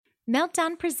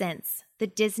Meltdown presents The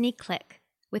Disney Click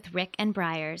with Rick and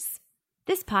Briars.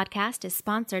 This podcast is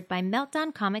sponsored by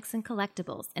Meltdown Comics and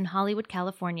Collectibles in Hollywood,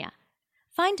 California.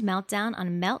 Find Meltdown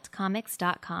on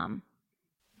meltcomics.com.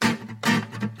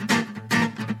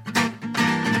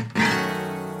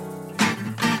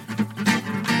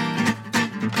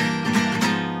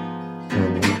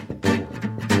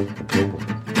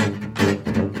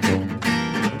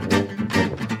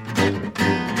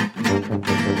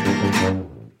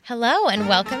 Hello and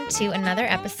welcome to another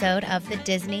episode of The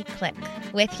Disney Click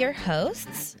with your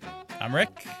hosts. I'm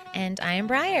Rick. And I am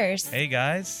Briars. Hey,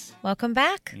 guys. Welcome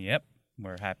back. Yep.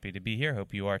 We're happy to be here.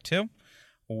 Hope you are too.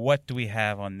 What do we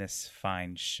have on this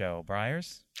fine show,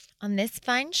 Briars? On this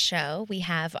fine show, we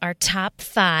have our top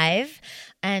 5.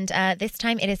 And this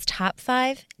time it is top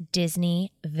 5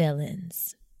 Disney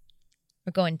villains.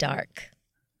 We're going dark.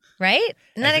 Right?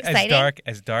 Isn't that exciting?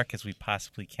 As dark as we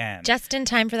possibly can. Just in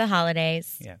time for the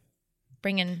holidays. Yeah.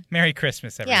 Bringing Merry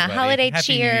Christmas, everybody. Yeah, holiday Happy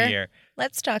cheer. New Year.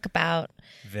 Let's talk about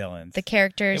villains. The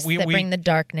characters that bring the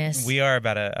darkness. We are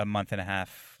about a month and a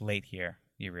half late here,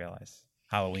 you realize.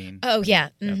 Halloween. Oh, yeah.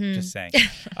 Mm-hmm. Just saying.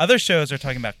 Other shows are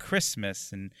talking about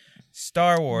Christmas and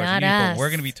Star Wars. Not and us. We're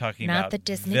going to be talking Not about the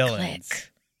Disney villains.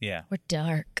 Click. Yeah. We're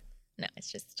dark. No,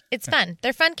 it's fun.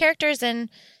 They're fun characters, and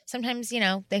sometimes,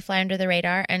 they fly under the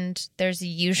radar, and there's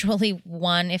usually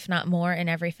one, if not more, in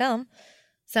every film.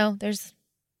 So there's...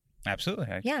 Absolutely.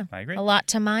 I agree. A lot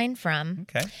to mine from.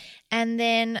 Okay. And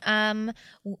then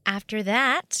after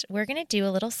that, we're going to do a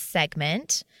little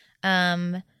segment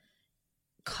called,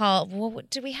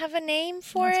 do we have a name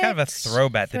for it? It's kind of a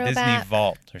throwback, the Disney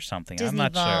Vault or something. Disney I'm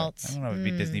not Vault. sure. I don't know if it would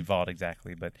be Disney Vault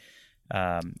exactly, but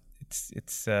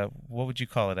it's what would you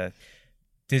call it? A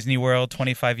Disney World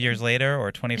 25 years later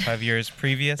or 25 years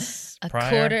previous? Prior?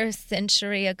 Quarter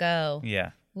century ago.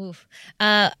 Yeah. Oof.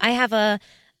 I have a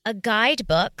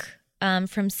guidebook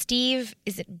from Steve,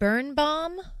 is it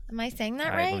Birnbaum? Am I saying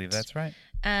that right? I believe that's right.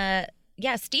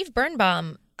 Yeah, Steve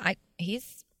Birnbaum,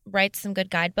 he's writes some good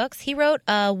guidebooks. He wrote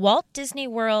a Walt Disney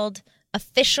World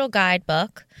official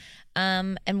guidebook,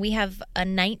 and we have a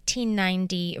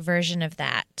 1990 version of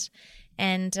that.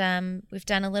 And we've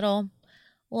done a little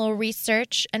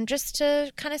research and just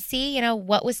to kind of see,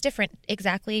 what was different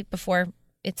exactly before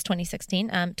it's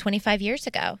 2016, 25 years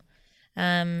ago.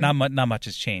 Not much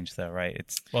has changed, though, right?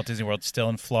 It's Walt Disney World's still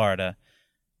in Florida.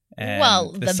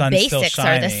 And the sun's basics still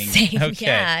are the shining. same.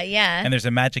 Okay. Yeah. And there's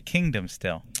a Magic Kingdom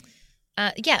still.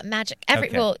 Yeah, Magic.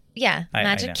 Okay.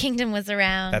 Magic Kingdom was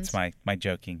around. That's my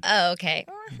joking. Oh, okay.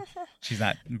 She's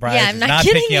not. Brian is not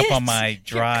picking up on my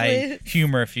dry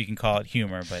humor, if you can call it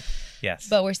humor, but yes.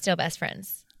 But we're still best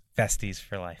friends. Besties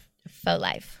for life. Faux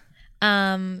life.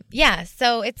 Yeah,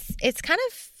 so it's kind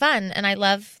of fun, and I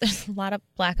love. There's a lot of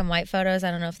black and white photos. I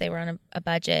don't know if they were on a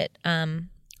budget, or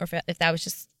if that was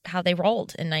just how they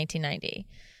rolled in 1990.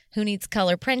 Who needs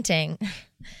color printing?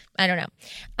 I don't know.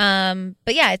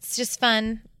 But yeah, it's just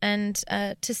fun and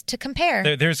to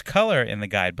compare. There's color in the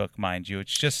guidebook, mind you.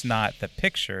 It's just not, the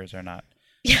pictures are not.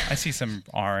 I see some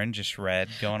orangish red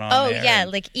going on there. Oh yeah,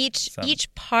 like each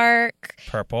park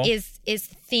purple is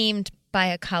themed by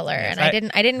a color, yes,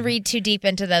 and I didn't read too deep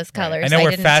into those colors. Right. I know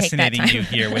we're fascinating you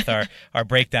here with our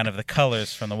breakdown of the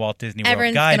colors from the Walt Disney World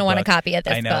Everyone's guidebook. going to want a copy of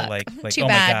this I know, book. like Too oh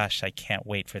bad. My gosh, I can't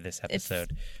wait for this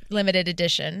episode. It's limited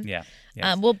edition. Yeah.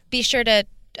 Yes. We'll be sure to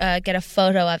get a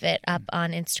photo of it up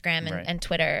on Instagram and, right. and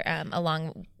Twitter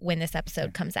along when this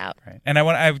episode comes out. Right. And I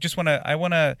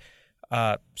want to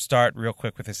start real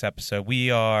quick with this episode. We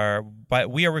are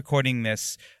recording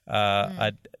this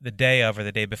the day of or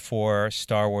the day before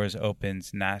Star Wars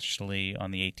opens nationally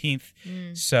on the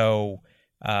 18th. So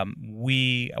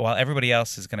while everybody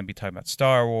else is going to be talking about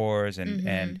Star Wars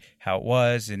and how it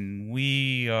was, and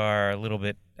we are a little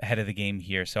bit ahead of the game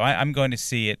here. So I'm going to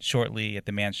see it shortly at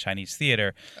the Mann's Chinese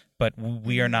Theater, but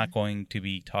we are not going to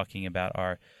be talking about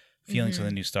our feelings of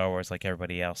the new Star Wars like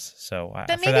everybody else. So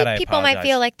but maybe people might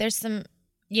feel like there's some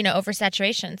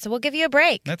oversaturation. So we'll give you a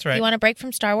break. That's right. You want a break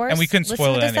from Star Wars? And we couldn't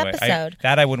spoil it anyway. Episode.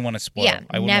 I wouldn't want to spoil. Yeah,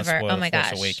 I wouldn't never. want to spoil Oh my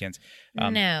Force gosh. Awakens.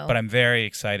 No. But I'm very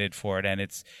excited for it, and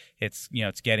it's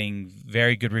getting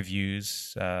very good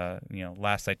reviews.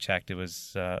 Last I checked, it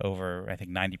was over, I think,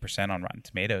 90% on Rotten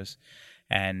Tomatoes.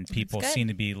 And people seem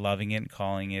to be loving it and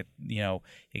calling it,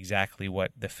 exactly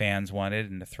what the fans wanted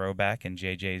and the throwback. And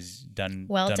JJ's done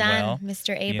well,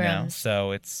 Mr. Abrams.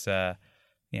 So it's, I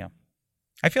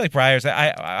feel like Briars.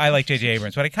 I like JJ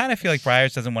Abrams, but I kind of feel like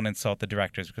Briars doesn't want to insult the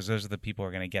directors because those are the people who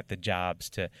are going to get the jobs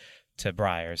to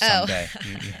Briars someday.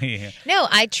 No,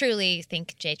 I truly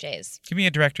think JJ's. Give me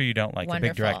a director you don't like,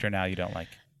 wonderful. a big director now you don't like.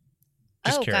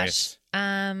 Just curious. Gosh.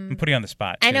 I'm putting you on the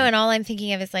spot, too. I know, and all I'm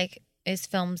thinking of is like is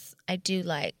films I do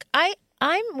like.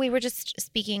 We were just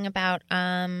speaking about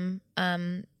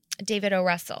David O.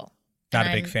 Russell. Not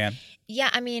a big fan. Yeah,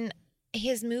 I mean,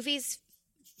 his movies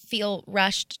feel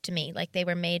rushed to me, like they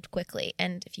were made quickly.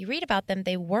 And if you read about them,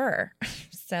 they were.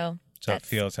 So it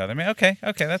feels how they made. Okay,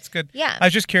 that's good. Yeah. I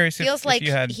was just curious feels if like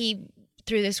you had... he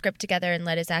threw the script together and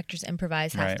let his actors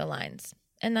improvise half Right. the lines.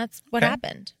 And that's what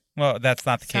happened. Well, that's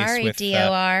not the Sorry, case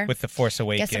DOR. with The Force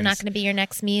Awakens. Guess I'm not going to be your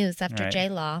next muse after Right.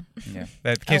 J-Law. Yeah,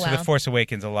 the case with well. The Force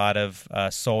Awakens, a lot of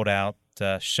sold out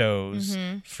shows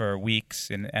Mm-hmm. for weeks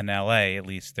in LA. At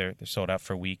least they're sold out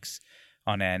for weeks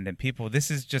on end, and people. This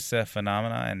is just a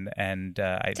phenomenon, and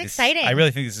It's exciting. I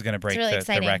really think this is going to break really the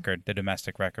exciting. record, the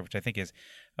domestic record, which I think is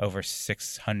over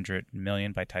 600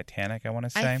 million by Titanic. I want to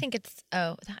say. I think it's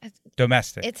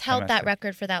domestic. it's held domestic. that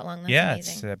record for that long. That's Yeah,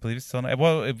 amazing. I believe it's still.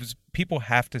 Well, it was. People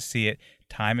have to see it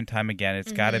time and time again.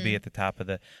 It's got to Mm-hmm. be at the top of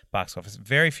the box office.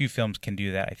 Very few films can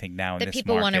do that. I think now in that this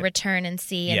people want to market. return and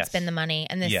see and Yes. spend the money,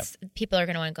 and this Yeah. people are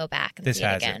going to want to go back and This see it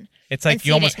has again. it. It's like And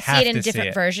you almost see have it in to see different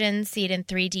it. versions, see it in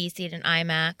 3D, see it in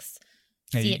IMAX,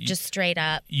 Yeah, see it just straight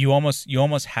up. You almost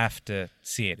have to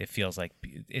see it. It feels like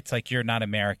it's like you're not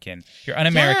American. You're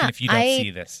un-American Yeah, if you don't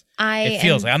see this. It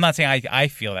feels am- Mm-hmm. like. I'm not saying I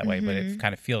feel that way, but it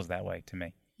kind of feels that way to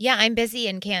me. Yeah, I'm busy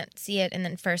and can't see it in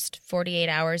the first 48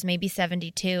 hours, maybe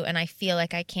 72, and I feel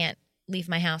like I can't leave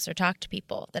my house or talk to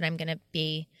people, that I'm going to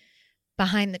be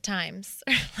behind the times.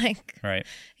 Like, Right.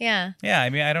 yeah, Yeah. I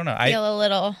mean, I don't know. feel a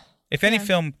little. If any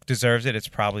film deserves it, it's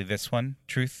probably this one.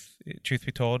 Truth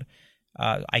be told,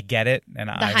 I get it,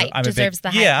 and hype I'm deserves a big,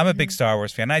 the hype. Yeah, I'm a big Star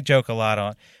Wars fan. I joke a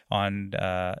lot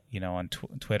on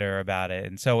Twitter about it,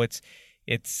 and so it's.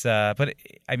 But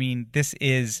I mean, this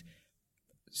is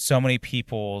so many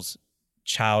people's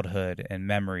childhood and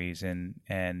memories, and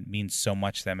means so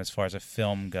much to them as far as a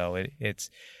film go. It's.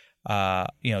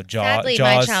 Sadly,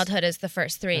 Jaws. my childhood is the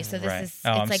first three, so this Right. is.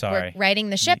 Oh, it's I'm like sorry. we're riding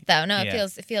the ship, though. No, Yeah.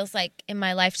 it feels like in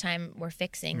my lifetime we're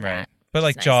fixing Right. that. But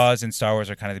like nice. Jaws and Star Wars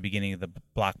are kind of the beginning of the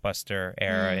blockbuster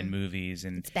era in movies,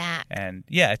 and It's back. And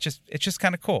yeah, it's just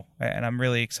kind of cool, and I'm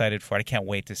really excited for it. I can't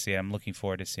wait to see it. I'm looking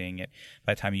forward to seeing it.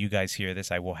 By the time you guys hear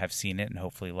this, I will have seen it and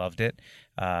hopefully loved it.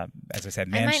 As I said,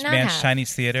 I might not Man's have,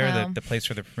 Chinese Theater, so. the place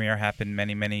where the premiere happened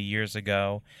many years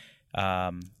ago. It's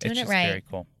Doing it just right. very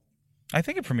cool. I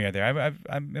think it premiered there.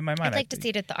 I'm in my mind. I'd like to see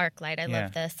it at the ArcLight. I Yeah.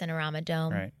 love the Cinerama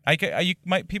Dome.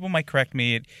 Right. People might correct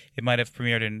me. It might have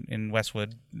premiered in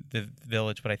Westwood, the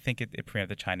Village, but I think it premiered at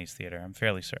the Chinese Theater. I'm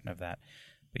fairly certain of that.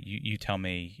 But you tell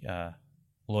me,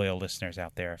 loyal listeners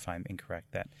out there, if I'm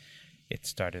incorrect, that it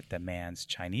started the Man's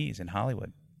Chinese in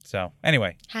Hollywood. So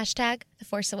anyway, Hashtag The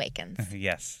Force Awakens.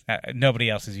 yes. Nobody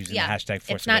else is using Yeah, the hashtag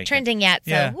Force it's not Awakens. trending yet, so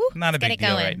Yeah, woo, not a let's get big it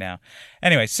deal going. right now.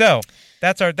 Anyway, so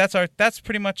that's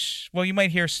pretty much. Well, you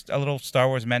might hear a little Star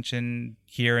Wars mention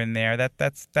here and there.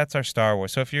 That's our Star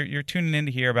Wars. So if you're tuning in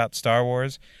to hear about Star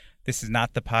Wars, this is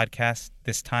not the podcast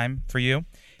this time for you.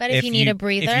 But if you need a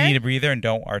breather, if you need a breather and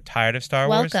are tired of Star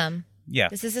Wars, welcome. Yeah,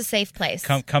 This is a safe place.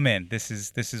 come in. This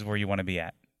is where you want to be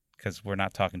at, because we're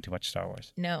not talking too much Star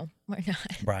Wars. No, we're not.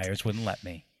 Briars wouldn't let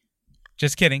me.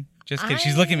 Just kidding.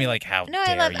 She's looking at me like, how No,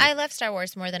 dare you? I love Star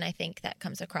Wars more than I think that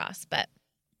comes across. But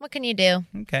what can you do?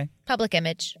 Okay. Public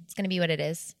image. It's going to be what it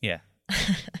is. Yeah.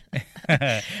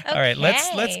 All right, let's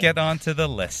Okay. get on to the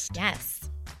list. Yes.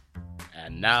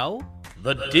 And now,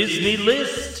 the Disney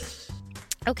List.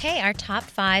 Okay, our top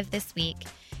 5 this week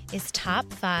is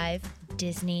top 5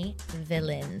 Disney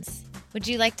villains. Would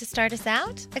you like to start us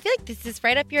out? I feel like this is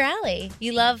right up your alley.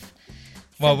 You love.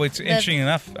 Well, it's interesting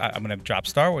enough. I'm going to drop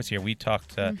Star Wars here. We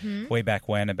talked way back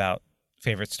when about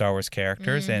favorite Star Wars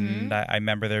characters, and I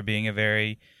remember there being a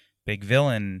very big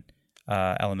villain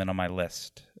element on my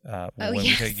list.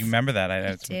 Yes. You remember that?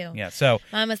 I do. Yeah. So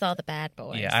Mine was all the bad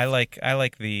boys. yeah, I like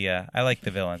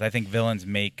the villains. I think villains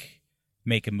make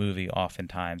a movie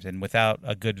oftentimes, and without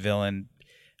a good villain,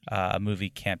 a movie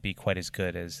can't be quite as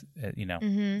good as as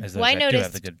those Well, I that do have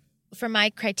noticed the good. for my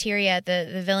criteria,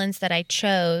 the villains that I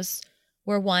chose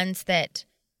were ones that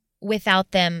without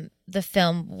them, the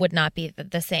film would not be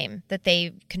the same, that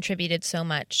they contributed so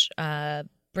much,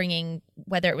 bringing,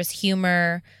 whether it was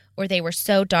humor or they were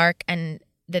so dark and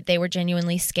that they were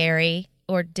genuinely scary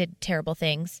or did terrible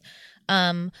things.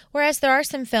 Whereas there are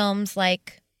some films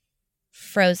like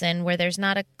Frozen where there's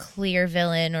not a clear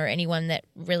villain or anyone that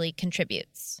really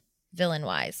contributes. villain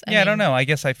wise. I don't know. I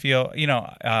guess I feel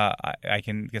I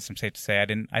can guess I'm safe to say I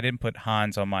didn't put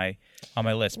Hans on my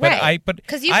list, but right?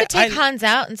 Because you could take Hans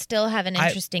out and still have an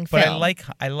interesting film. But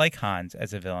I like Hans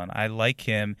as a villain. I like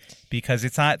him because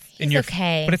it's not in your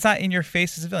but it's not in your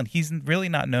face as a villain. He's really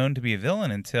not known to be a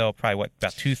villain until probably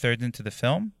about 2/3 into the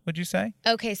film. Would you say?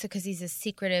 Okay, so because he's a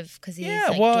secretive, because he's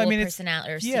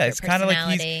personality. It's kind of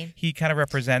like he kind of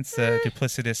represents the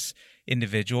duplicitous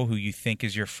individual who you think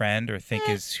is your friend or think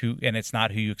is who, and it's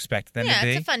not who you expect them to be.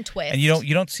 Yeah, it's a fun twist. And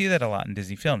you don't see that a lot in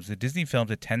Disney films. The Disney films,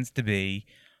 it tends to be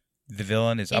the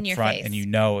villain is up front, and you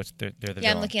know they're the villain.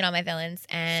 Yeah, I'm looking at all my villains,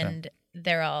 and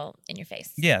they're all in your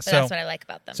face. Yeah, so that's what I like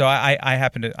about them. So I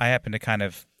happen to kind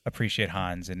of appreciate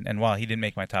Hans, and while he didn't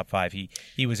make my top 5,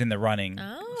 he was in the running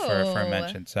for a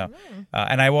mention. So,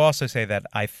 and I will also say that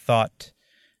I thought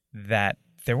that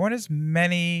there weren't as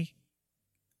many.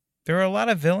 There were a lot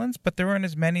of villains, but there weren't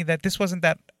as many that this wasn't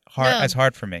that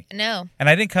hard for me. No. And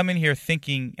I didn't come in here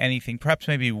thinking anything. Perhaps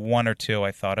maybe 1 or 2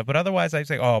 I thought of, but otherwise I was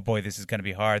like, oh boy, this is going to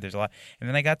be hard. There's a lot. And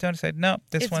then I got down and said, no,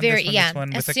 this one.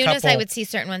 As soon as I would see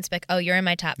certain ones, like, oh, you're in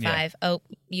my top 5. Oh,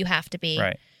 you have to be.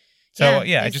 Right. So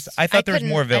I thought there was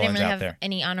more villains I didn't really out have there.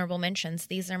 Any honorable mentions.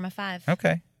 These are my 5.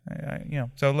 Okay.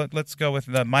 So let's go with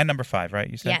my number 5, right?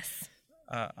 You said? Yes.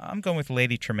 I'm going with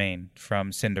Lady Tremaine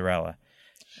from Cinderella.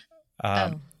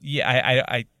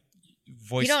 I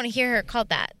voiced. You don't hear her called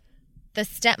that. The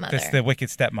stepmother. That's the wicked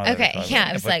stepmother. Okay,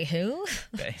 I was like, who?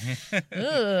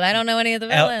 Ooh, I don't know any of the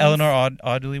villains. Eleanor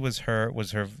Audley was her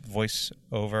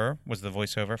voiceover. Was the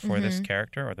voiceover for this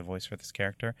character, or the voice for this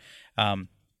character?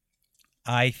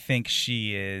 I think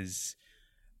she is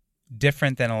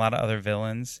different than a lot of other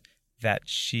villains. That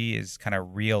she is kind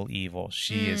of real evil.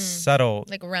 She is subtle,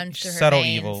 like runs through her subtle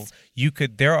veins. evil.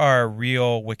 There are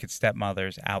real wicked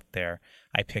stepmothers out there.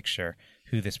 I picture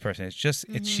who this person is.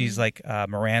 She's like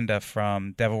Miranda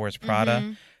from Devil Wears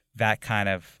Prada. That kind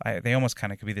of they almost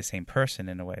kind of could be the same person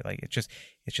in a way. Like it's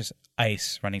just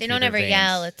ice running. They through don't their ever veins.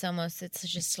 yell. It's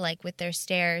just like with their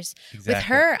stares. Exactly. With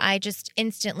her, I just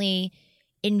instantly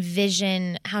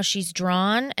envision how she's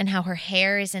drawn and how her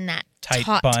hair is in that tight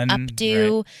taut bun,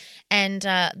 updo, right. And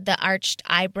the arched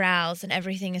eyebrows, and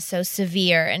everything is so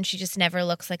severe, and she just never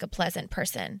looks like a pleasant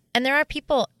person. And there are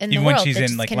people in the world when she's that in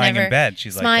just like can lying never in bed,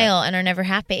 she's smile like that. And are never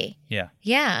happy. Yeah.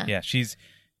 She's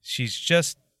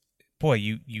just boy,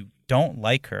 you don't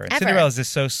like her. And Ever. Cinderella is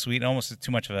just so sweet, almost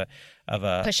too much of a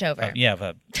pushover.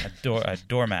 A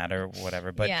doormat or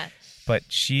whatever. But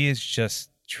she is just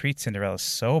treats Cinderella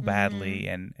so badly,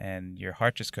 and your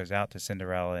heart just goes out to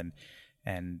Cinderella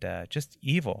and just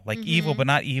evil, like evil, but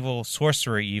not evil,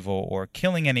 sorcerer evil, or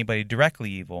killing anybody directly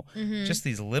evil. Just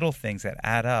these little things that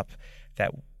add up.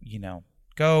 That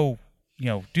go,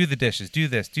 do the dishes, do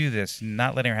this,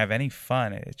 not letting her have any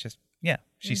fun. It's just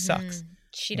she sucks.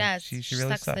 She does. She really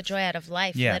sucks the joy out of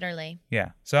life, literally.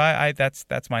 Yeah. So I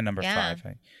that's my number 5.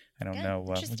 I don't know.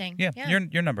 Interesting.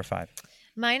 Your number 5.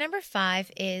 My number 5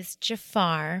 is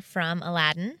Jafar from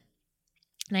Aladdin,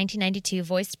 1992,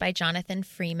 voiced by Jonathan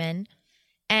Freeman.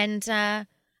 And I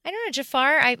don't know,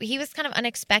 Jafar, he was kind of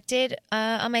unexpected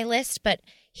on my list, but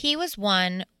he was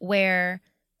one where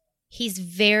he's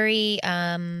very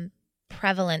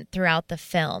prevalent throughout the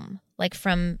film, like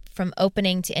from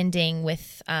opening to ending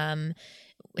with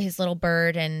his little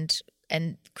bird and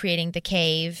creating the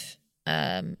cave.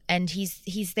 And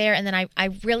he's there, and then I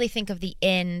really think of the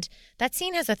end. That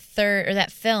scene has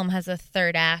that film has a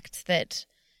third act that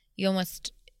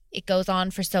it goes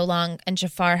on for so long, and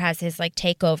Jafar has his like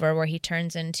takeover where he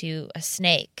turns into a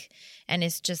snake and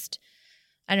is just,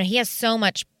 I don't know, he has so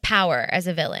much power as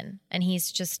a villain, and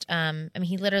he's just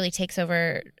he literally takes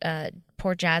over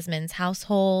poor Jasmine's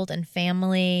household and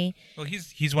family. Well,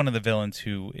 he's one of the villains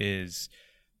who is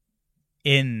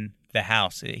in the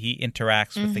house. He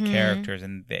interacts with the characters,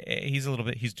 and he's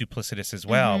duplicitous as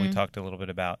well. We talked a little bit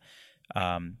about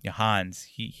Hans.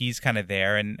 He's kind of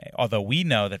there, and although we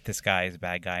know that this guy is a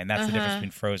bad guy, and that's the difference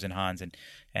between Frozen Hans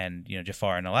and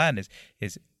Jafar and Aladdin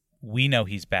is we know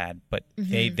he's bad, but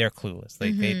they're clueless.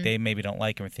 They maybe don't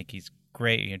like him or think he's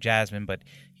great, Jasmine, but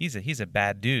he's a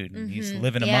bad dude, and he's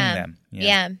living among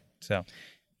them. So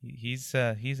he's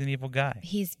an evil guy.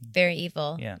 He's very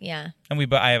evil. Yeah.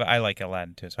 And I like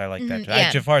Aladdin too, so I like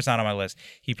that. Jafar's not on my list.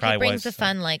 He brings a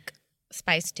fun like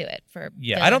spice to it for.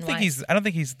 Yeah, I don't think he's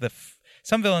the.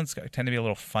 Some villains tend to be a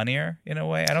little funnier in a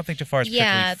way. I don't think Jafar's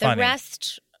particularly funny. The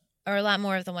rest are a lot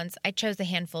more of the ones. I chose a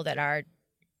handful that are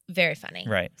very funny.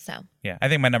 Right. So. Yeah, I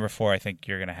think my number 4. I think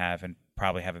you're gonna have, and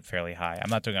probably have it fairly high. I'm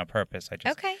not doing it on purpose. I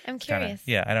just Okay, I'm kinda- curious.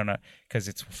 yeah, I don't know, because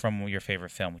it's from your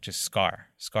favorite film, which is Scar.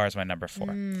 Scar is my number 4.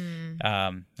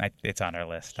 It's on our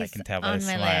list. I He's can tell by on the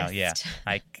my smile. list.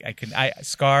 Yeah,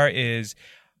 Scar is.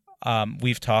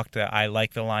 We've talked. I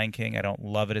like The Lion King. I don't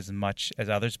love it as much as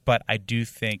others, but I do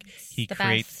think he the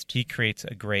creates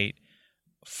a great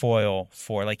foil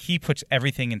for, like, he puts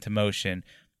everything into motion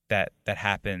that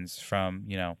happens from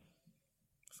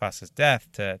Mufasa's death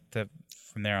to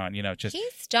from there on. Just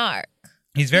He's dark.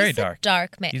 he's very He's dark. A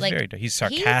dark man. He's like, very dark. He's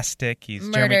sarcastic. He's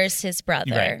murders his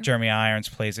brother. Right. Jeremy Irons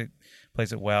plays it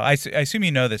well. I assume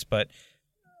you know this, but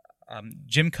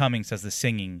Jim Cummings does the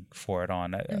singing for it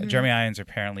on. Jeremy Irons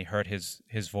apparently hurt his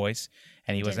voice,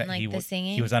 and he wasn't. Didn't like the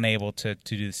singing? He was unable to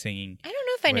do the singing. I don't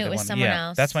know if I knew it was someone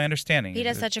else. That's my understanding. He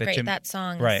does such a great. That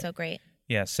song is so great.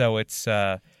 Yeah. So it's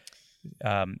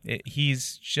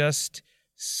he's just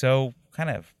so kind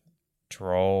of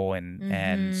droll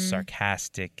and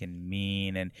sarcastic and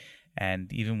mean,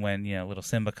 and even when little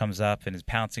Simba comes up and is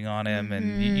pouncing on him,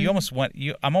 and you almost want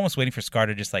I'm almost waiting for Scar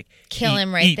to just like kill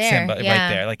him right there. Simba right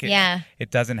there. Like yeah.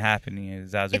 It doesn't happen.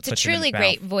 Zazu It's a puts him in truly his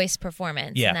great mouth. voice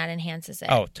performance, and that enhances it.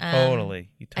 Oh, totally.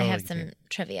 You I have totally some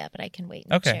trivia, but I can wait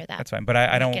and share that. That's fine. But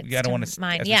I don't want to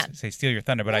mine. say steal your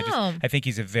thunder. But No. I think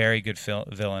he's a very good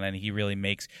villain, and he really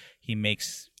makes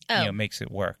makes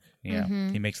it work.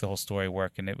 He makes the whole story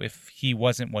work. And if he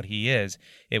wasn't what he is,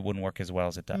 it wouldn't work as well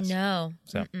as it does. No.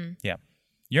 So yeah,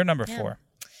 your number 4.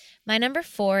 My number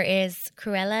 4 is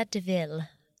Cruella de Vil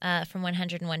from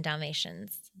 101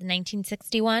 Dalmatians,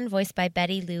 1961, voiced by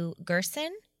Betty Lou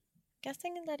Gerson.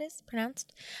 Guessing that is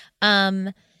pronounced.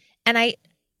 And I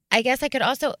guess I could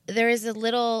also, there is a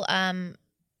little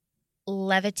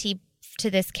levity to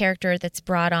this character that's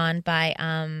brought on by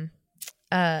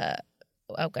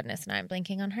oh goodness, now I'm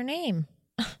blanking on her name.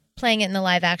 Playing it in the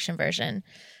live action version,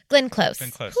 Glenn Close. Glenn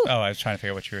Close. Whew. Oh, I was trying to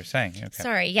figure out what you were saying. Okay.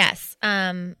 Sorry. Yes.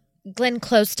 Glenn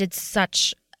Close did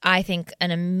such, I think,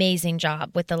 an amazing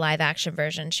job with the live action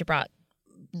version. She brought,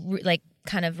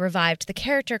 kind of revived the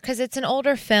character because it's an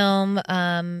older film,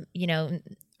 early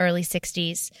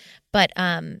 60s, but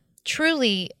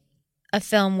truly a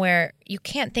film where you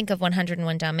can't think of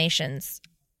 101 Dalmatians.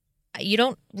 You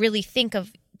don't really think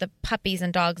of the puppies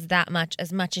and dogs that much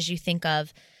as you think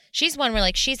of. She's one where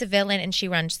she's a villain and she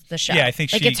runs the show. Yeah, I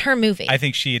think it's her movie. I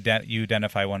think you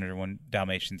identify 101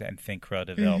 Dalmatians and think Cruella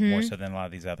de Vil more so than a lot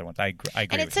of these other ones. I agree.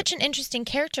 And it's such an interesting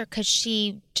character because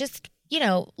she just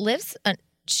lives a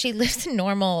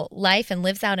normal life and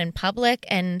lives out in public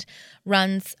and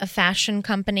runs a fashion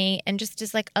company and just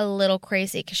is a little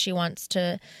crazy because she wants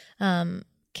to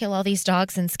kill all these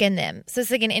dogs and skin them. So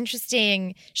it's an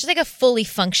interesting. She's a fully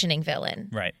functioning villain,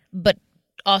 right? But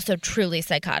also truly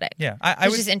psychotic. Yeah,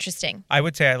 which is interesting. I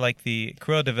would say I like the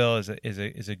Cruella de Vil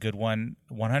is a good one.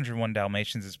 101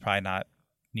 Dalmatians is probably not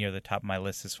near the top of my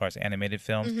list as far as animated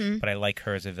films, but I like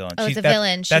her as a villain. Oh, as a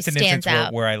villain, she that's an stands instance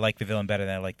out. where I like the villain better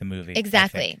than I like the movie.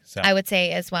 Exactly. I would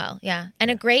say as well. Yeah,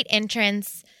 and a great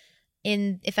entrance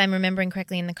in, if I'm remembering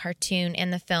correctly, in the cartoon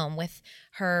and the film with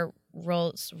her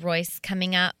Rolls Royce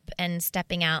coming up and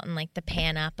stepping out and the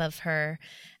pan up of her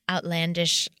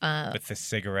outlandish with the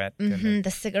cigarette, the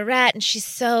cigarette, and she's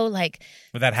so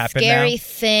would that happen scary now?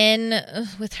 Thin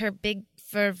with her big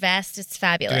fur vest. It's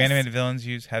fabulous. Do animated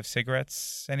villains have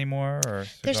cigarettes anymore, or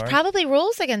cigars? There's probably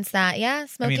rules against that. Yeah,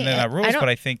 smoking. I mean, they're not rules,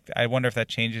 but I wonder if that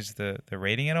changes the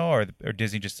rating at all, or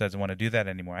Disney just doesn't want to do that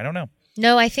anymore. I don't know.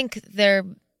 No, I think there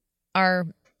are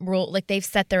rule they've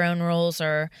set their own rules,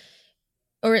 or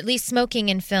at least smoking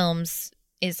in films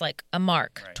is a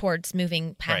mark towards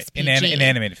moving past PG. In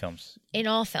animated films. In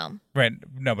all film. Right.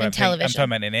 No, but I'm television.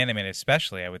 talking about in animated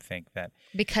especially, I would think that.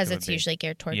 Because it's usually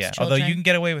geared towards children. Although you can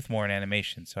get away with more in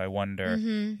animation, so I wonder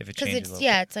if it changes a little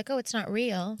bit. It's it's not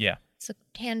real. Yeah. It's a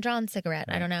hand-drawn cigarette.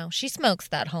 Right. I don't know. She smokes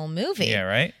that whole movie. Yeah,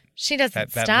 right? She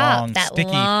doesn't that stop. Long, that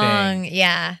sticky long thing.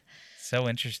 Yeah. So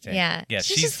interesting. Yeah. Yeah,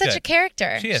 she's just such a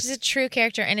character. She is. She's a true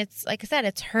character. And it's, like I said,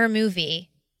 it's her movie.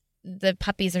 The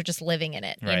puppies are just living in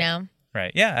it, you know?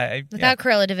 Right. Yeah. Without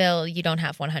Cruella de Vil, you don't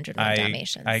have 101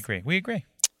 Dalmatians. I agree. We agree.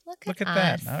 Look at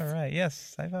that. All right.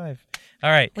 Yes. High five.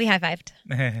 All right. We high-fived.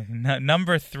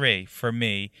 Number 3 for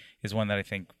me is one that I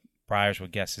think Briars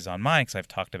would guess is on mine because I've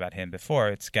talked about him before.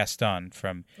 It's Gaston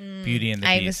from Beauty and the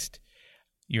Beast.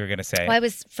 You were going to say. Well, I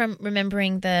was from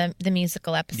remembering the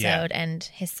musical episode, and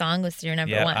his song was your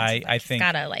number one. So I think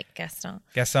gotta like Gaston.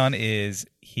 Gaston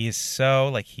he's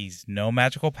so he's no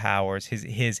magical powers.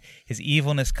 His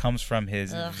evilness comes from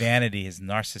his vanity, his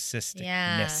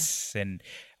narcissisticness, and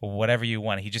whatever you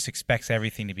want. He just expects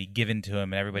everything to be given to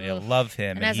him and everybody to love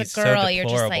him. And as he's a girl, so you're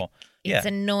just deplorable. it's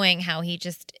annoying how he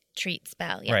just treats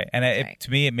Belle. Yeah. Right, and Sorry.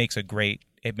 to me, it makes a great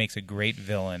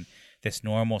villain. This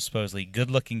normal, supposedly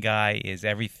good-looking guy is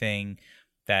everything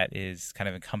that is kind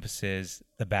of encompasses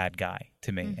the bad guy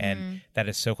to me, and that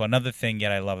is so cool. Another thing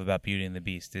yet I love about Beauty and the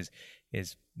Beast is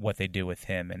what they do with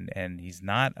him, and he's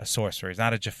not a sorcerer, he's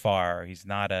not a Jafar, he's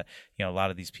not a a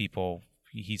lot of these people.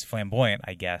 He's flamboyant,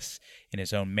 I guess, in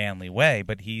his own manly way,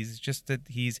 but he's just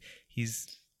he's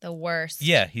the worst.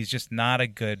 Yeah, he's just not a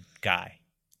good guy.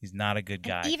 He's not a good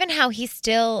guy. And even how he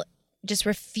still just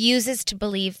refuses to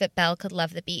believe that Belle could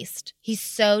love the Beast. He's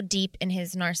so deep in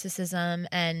his narcissism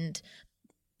and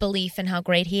belief in how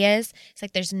great he is. It's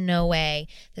like there's no way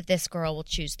that this girl will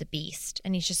choose the Beast,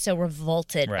 and he's just so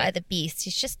revolted by the Beast.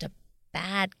 He's just a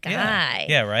bad guy.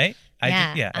 Yeah, right.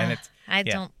 And I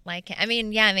don't like him. I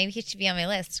mean, yeah, maybe he should be on my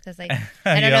list because I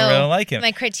don't know. Really like him.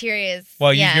 My criteria is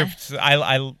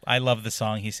I love the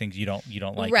song he sings. You don't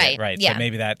like it, right? Yeah. So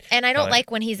maybe that. And I don't like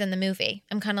when he's in the movie.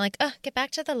 I'm kind of like, get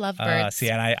back to the lovebirds.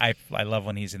 And I love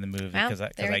when he's in the movie because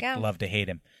I love to hate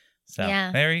him. So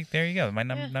there you go. My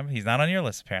number. He's not on your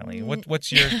list apparently.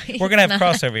 What's your? We're gonna have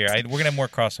crossover here. We're gonna have more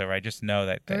crossover. I just know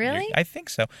that. Really? I think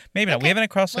so. Maybe not. We haven't had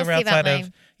crossover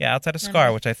outside of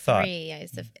Scar, which I thought.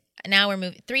 Now we're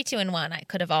moving 3, 2, and 1. I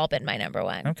could have all been my number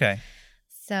one. Okay.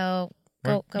 So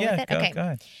go with it. Go Okay.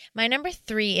 ahead. My number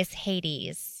 3 is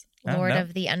Hades, Lord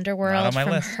of the Underworld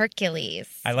from list. Hercules.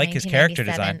 I like his character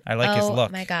design. I like his look.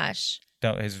 Oh my gosh.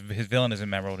 His villain isn't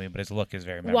memorable to me, but his look is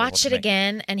very memorable. Watch it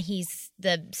again, and he's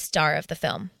the star of the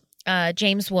film.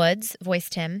 James Woods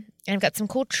voiced him, and I've got some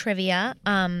cool trivia.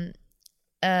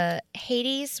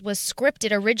 Hades was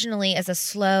scripted originally as a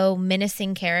slow,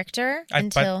 menacing character I'm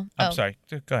sorry.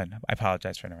 Go ahead. I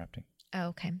apologize for interrupting. Oh,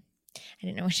 okay. I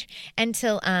didn't know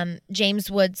until James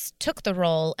Woods took the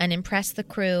role and impressed the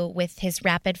crew with his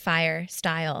rapid fire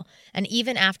style. And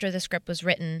even after the script was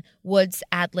written, Woods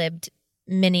ad-libbed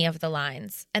many of the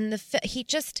lines. And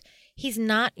he's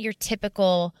not your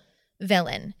typical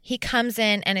villain. He comes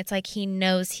in and it's like he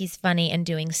knows he's funny and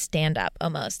doing stand-up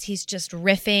almost. He's just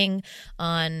riffing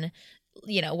on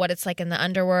what it's like in the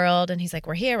underworld, and he's like,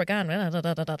 we're here, we're gone, blah, blah,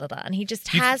 blah, blah, blah, blah. And he just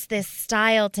has this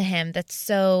style to him that's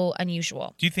so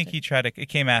unusual. Do you think it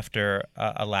came after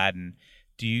Aladdin?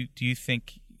 Do you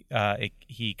think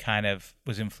he kind of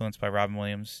was influenced by Robin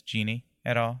Williams' Genie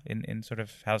at all in sort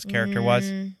of how his character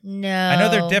was? No. I know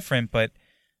they're different, but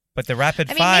the rapid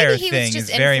fire thing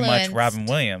is very much Robin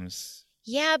Williams.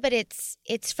 Yeah, but it's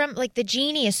from like the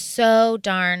Genie is so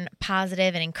darn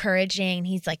positive and encouraging.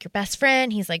 He's like your best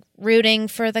friend. He's like rooting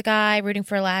for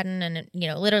Aladdin, and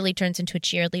literally turns into a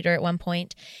cheerleader at one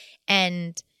point.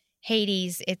 And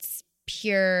Hades, it's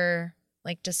pure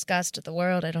like disgust at the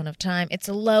world. I don't have time. It's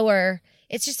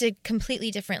just a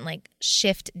completely different like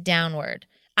shift downward.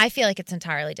 I feel like it's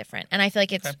entirely different, and I feel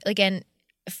like it's again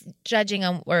judging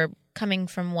on or coming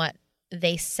from what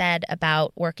they said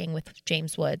about working with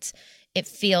James Woods. It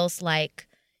feels like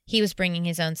he was bringing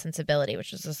his own sensibility,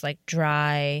 which was just like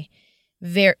dry,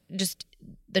 just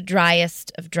the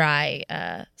driest of dry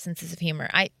senses of humor.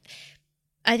 I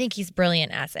think he's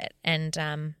brilliant as it,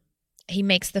 and he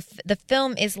makes the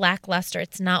film is lackluster.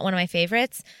 It's not one of my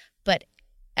favorites, but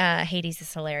Hades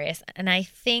is hilarious, and I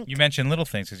think you mentioned Little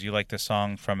Things because you like the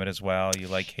song from it as well. You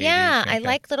like Hades. Yeah, I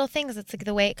like Little Things. It's like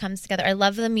the way it comes together. I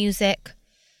love the music.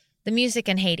 The music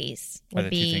in Hades would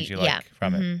be two things you like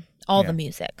from it. All the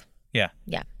music. Yeah.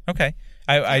 Yeah. Okay.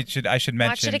 I should mention.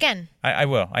 Watch it again. I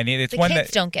will. I need. It's the one kids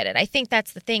that don't get it. I think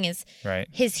that's the thing is right.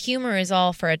 His humor is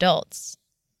all for adults,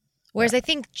 whereas I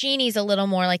think Genie's a little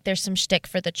more like there's some shtick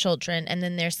for the children, and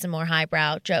then there's some more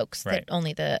highbrow jokes that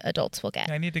only the adults will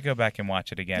get. I need to go back and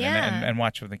watch it again and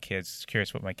watch with the kids.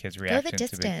 Curious what my kids' reaction Go the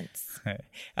distance. To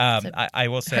be. I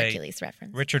will say Hercules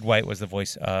reference. Richard White was the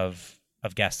voice of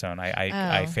Gaston.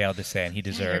 I failed to say, and he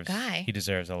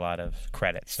deserves a lot of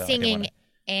credit. So singing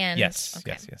and yes.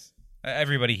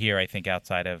 Everybody here, I think,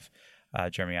 outside of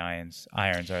Jeremy Irons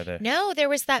are the there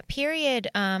was that period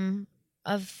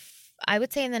of I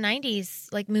would say in the 90s,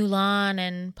 like Mulan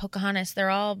and Pocahontas.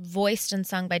 They're all voiced and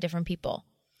sung by different people.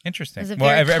 Interesting. Well,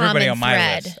 everybody on my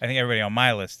thread. list. I think everybody on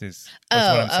my list is.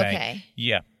 That's what I'm saying. Okay.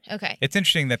 Yeah. Okay. It's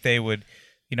interesting that they would.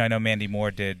 I know Mandy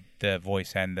Moore did the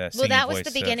voice and the singing voice. Well, that was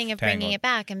the beginning of bringing Tangled. it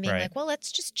back and being like, well,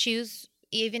 let's just choose,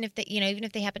 even if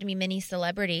they happen to be mini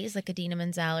celebrities like Idina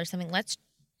Menzel or something.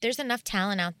 There's enough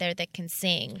talent out there that can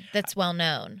sing that's well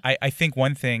known. I think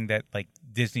one thing that like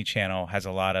Disney Channel has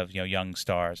a lot of young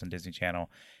stars on Disney Channel,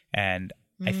 and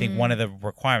I think one of the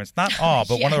requirements, not all,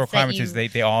 but one of the Yes, that requirements you- is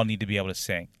they all need to be able to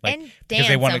sing. Like, and because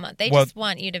dance. they Just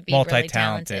want you to be really multi-talented.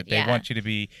 talented. They Yeah. want you to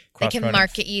be They cross-promoting. can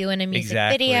market you in a music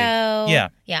Exactly. video. Yeah.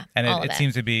 Yeah. And all it of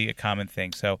seems to be a common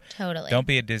thing. So Totally. don't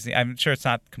be a Disney. I'm sure it's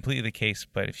not completely the case,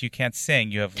 but if you can't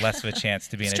sing, you have less of a chance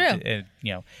to be in It's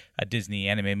a Disney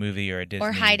anime movie or a Disney.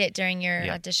 Or hide it during your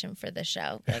Yeah. audition for the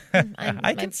show. Like,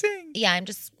 I can sing. Yeah, I'm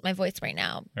just my voice right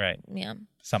now. Right. Yeah.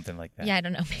 Something like that. Yeah, I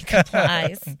don't know. Makeup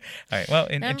wise. All right. Well,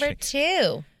 Number interesting.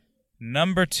 2.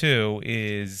 Number 2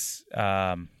 is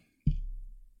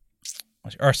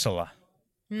Ursula.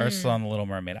 Ursula and the Little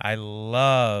Mermaid. I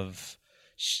love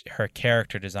her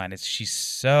character design. She's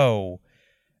so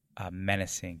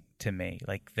menacing to me.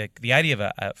 Like the idea of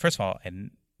a first of all,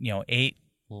 an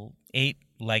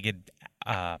 8-legged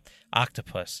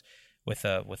octopus with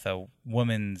a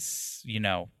woman's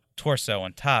torso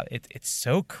on top. It's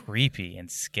so creepy and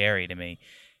scary to me,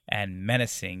 and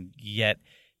menacing. Yet,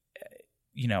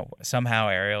 somehow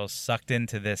Ariel's sucked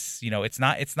into this. It's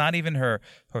not even her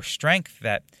strength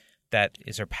that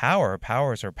is her power. Her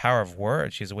power is her power of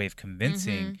words. She has a way of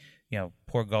convincing,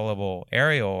 poor gullible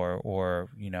Ariel or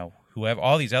whoever,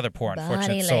 all these other poor unfortunate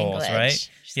Body souls, language. right?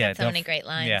 She's got so many great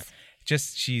lines. Yeah.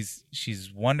 Just she's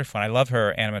wonderful. And I love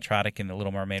her animatronic in the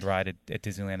Little Mermaid ride at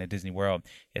Disneyland and Disney World.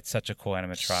 It's such a cool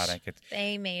animatronic.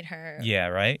 They made her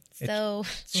Right? so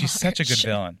She's such a good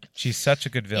villain. She's such a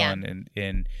good villain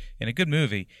in a good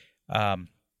movie.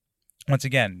 Once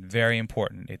again, very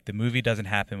important. The movie doesn't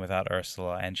happen without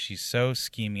Ursula, and she's so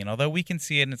scheming. And although we can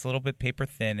see it, and it's a little bit paper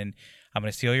thin, and I'm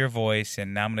going to steal your voice,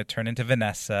 and now I'm going to turn into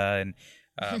Vanessa, and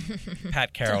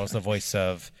Pat Carroll is the voice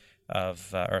of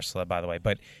Ursula, by the way.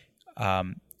 But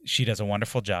she does a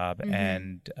wonderful job,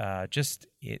 and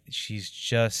she's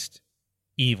just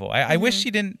evil. I wish she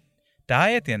didn't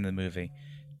die at the end of the movie.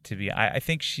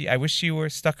 I wish she were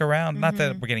stuck around. Not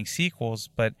that we're getting sequels,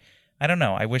 but I don't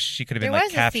know. I wish she could have been there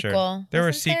was captured. A sequel. There were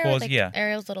Wasn't sequels, there, yeah.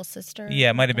 Ariel's little sister.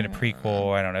 Yeah, it might have been a prequel.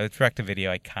 Or I don't know. It's direct to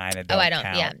video. I kind of don't. I don't.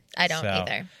 count. Yeah, I don't So,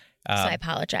 either. So I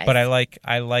apologize. But I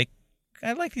like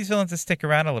these villains to stick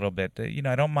around a little bit.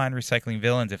 I don't mind recycling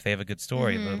villains if they have a good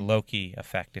story. The Loki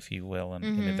effect, if you will,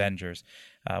 in Avengers,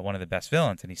 one of the best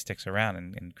villains, and he sticks around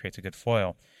and creates a good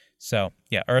foil. So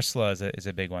yeah, Ursula is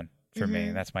a big one for me,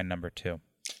 and that's my number 2.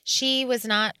 She was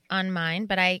not on mine,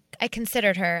 but I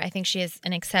considered her. I think she is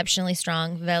an exceptionally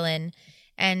strong villain.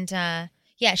 And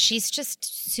she's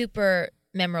just super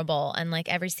memorable. And like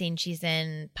every scene she's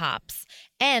in pops.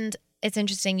 And it's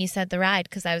interesting you said the ride,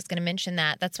 because I was going to mention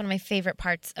that. That's one of my favorite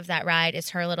parts of that ride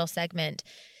is her little segment,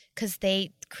 because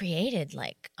they created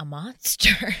like a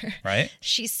monster. Right.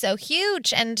 She's so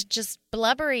huge and just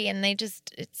blubbery, and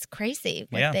it's crazy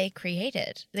what they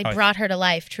created. They brought her to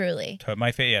life, truly.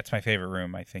 It's my favorite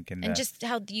room, I think. And just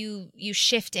how you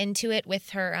shift into it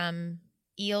with her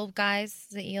eel guys,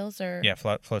 the eels are... Yeah,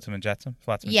 Flotsam and Jetsam.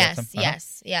 Yes, Jetsam.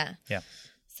 yes, yeah. Yeah.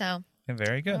 So... Yeah,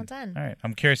 very good. Well done. All right.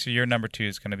 I'm curious if your number 2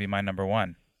 is going to be my number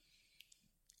 1.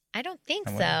 I don't think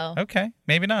so. Okay.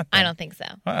 Maybe not. I don't think so.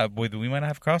 We might not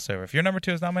have crossover. If your number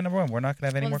 2 is not my number 1, we're not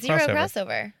going to have any more zero crossover.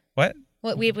 crossover. What?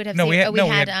 What we would have No, zero. we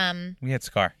had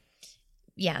Scar.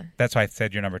 Yeah. That's why I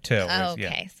said your number 2. Oh,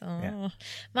 okay. So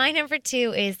my number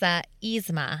 2 is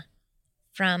Yzma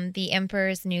from The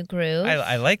Emperor's New Groove.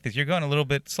 I like this. You're going a little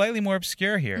bit slightly more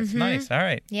obscure here. It's nice. All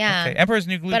right. Yeah. Okay. Emperor's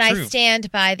New Groove. But I stand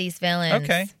by these villains.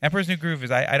 Okay. Emperor's New Groove is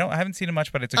I haven't seen it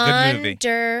much, but it's a good movie.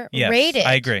 Underrated. Yes,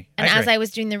 I agree. And as I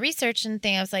was doing the research and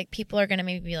thing, I was like, people are going to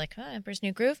maybe be like, Emperor's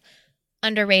New Groove,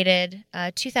 underrated,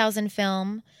 2000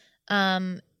 film.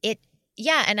 And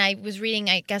I was reading,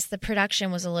 I guess the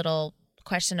production was a little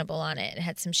questionable on it. It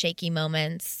had some shaky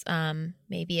moments,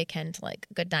 maybe akin to like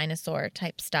Good Dinosaur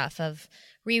type stuff of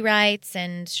rewrites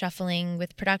and shuffling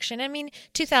with production. I mean,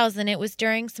 2000, it was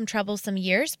during some troublesome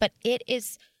years, but it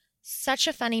is such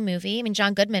a funny movie. I mean,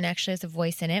 John Goodman actually has a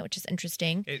voice in it, which is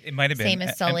interesting. It might have been. Same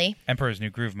as Sully. Emperor's New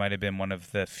Groove might have been one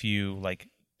of the few like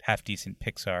half decent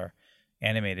Pixar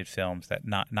animated films that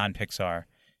non-Pixar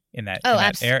in that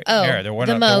era. There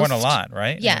weren't a lot,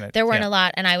 right? Yeah, there weren't a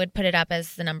lot, and I would put it up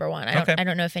as the number 1. I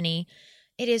don't know if any.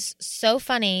 It is so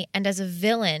funny, and as a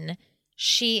villain,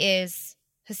 she is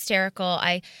hysterical.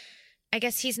 I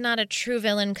guess he's not a true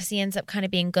villain because he ends up kind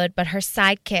of being good, but her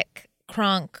sidekick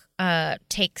Kronk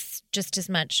takes just as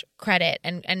much credit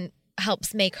and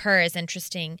helps make her as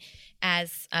interesting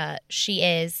as she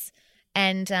is.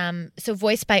 And so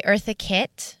voiced by Eartha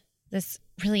Kitt, this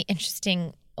really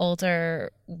interesting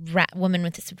older woman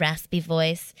with this raspy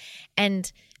voice,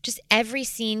 and just every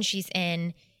scene she's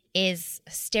in is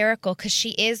hysterical because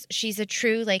she's a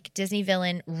true like Disney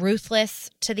villain, ruthless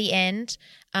to the end.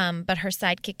 But her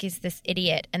sidekick is this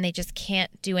idiot, and they just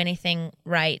can't do anything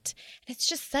right. It's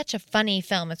just such a funny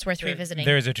film. It's worth revisiting.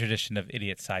 There is a tradition of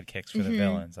idiot sidekicks for the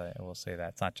villains. I will say that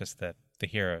it's not just the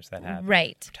heroes that have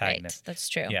protagonists. Right. That's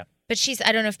true. Yeah. But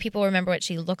I don't know if people remember what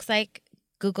she looks like.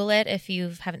 Google it if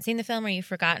you haven't seen the film or you've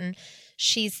forgotten.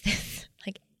 She's this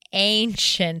like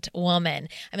ancient woman.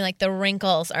 I mean, like the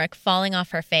wrinkles are like falling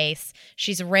off her face.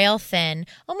 She's rail thin,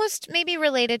 almost maybe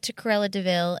related to Cruella de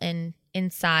Vil in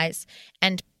size,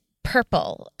 and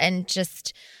purple, and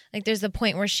just like there's a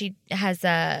point where she has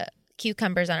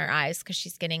cucumbers on her eyes because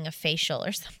she's getting a facial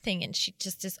or something, and she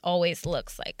just always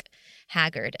looks like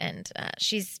haggard, and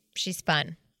she's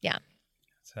fun. Yeah.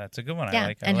 So that's a good one. Yeah,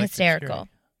 I and like hysterical.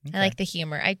 Okay. I like the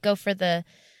humor. I go for the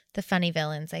funny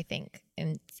villains, I think,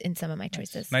 in some of my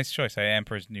choices. Nice choice.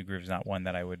 Emperor's New Groove is not one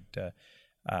that I would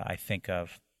I think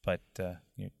of, but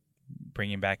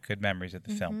bringing back good memories of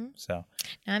the film. So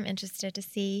now I'm interested to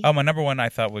see. Oh, my number one I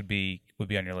thought would be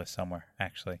on your list somewhere.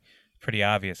 Actually, pretty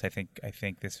obvious. I think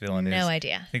this villain is. No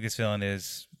idea. I think this villain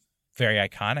is very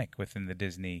iconic within the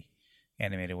Disney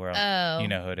animated world. Oh, you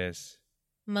know who it is?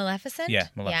 Maleficent? Yeah,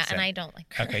 Maleficent. Yeah, and I don't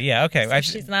like her. Okay, yeah, okay. So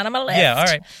she's not on my list. Yeah, all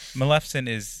right. Maleficent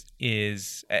is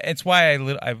it's why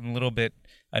I'm a little bit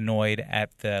annoyed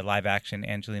at the live action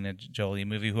Angelina Jolie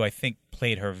movie, who I think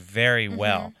played her very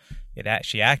well.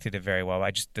 She acted it very well.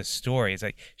 The story is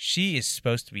like she is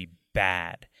supposed to be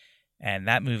bad, and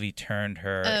that movie turned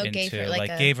her into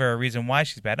gave her a reason why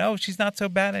she's bad. Oh, she's not so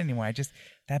bad anymore.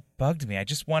 That bugged me. I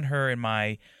just want her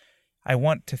I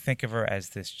want to think of her as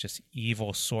this just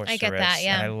evil sorceress. I get that,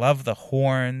 yeah. And I love the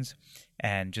horns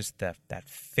and just that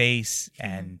face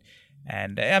and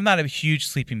I'm not a huge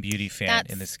Sleeping Beauty fan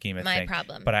in the scheme of things. That's my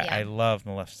problem. But I love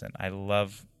Maleficent. I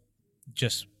love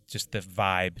just the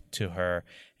vibe to her,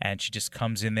 and she just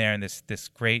comes in there and this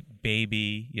great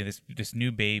baby, this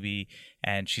new baby,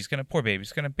 and poor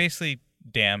baby's gonna basically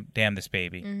damn this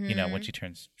baby, when she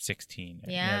turns 16.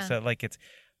 Yeah. So like it's.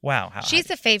 Wow. She's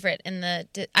a favorite in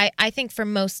I think for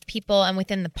most people and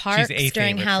within the parks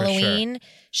during Halloween,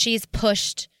 she's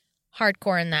pushed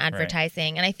hardcore in the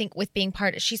advertising. Right. And I think with being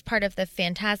she's part of the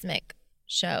Fantasmic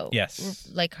show. Yes.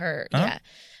 Like her. Uh-huh.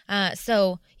 Yeah.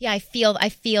 So yeah, I feel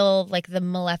like the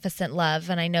Maleficent love,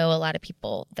 and I know a lot of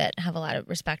people that have a lot of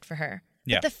respect for her.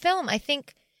 Yeah. But the film, I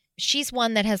think she's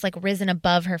one that has like risen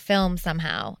above her film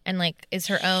somehow and like is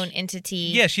her own entity.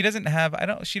 Yeah, she doesn't have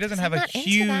a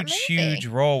huge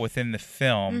role within the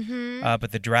film.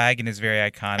 But the dragon is very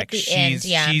iconic.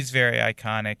 She's very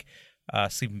iconic.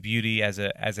 Sleeping Beauty as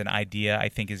an idea, I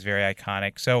think, is very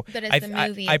iconic. So but as the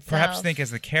movie I perhaps think as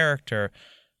the character,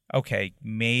 okay,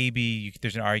 maybe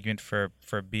there's an argument for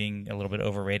being a little bit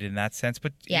overrated in that sense.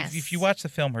 But if you watch the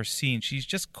film, her scene, she's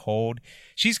just cold.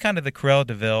 She's kind of the Cruella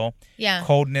de Vil,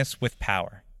 coldness with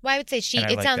power. Well, I would say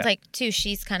sounds like, too,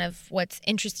 she's kind of what's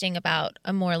interesting about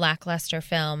a more lackluster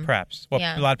film. Perhaps. Well,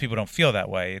 a lot of people don't feel that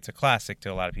way. It's a classic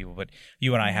to a lot of people, but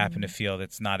you and I happen to feel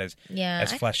that's not as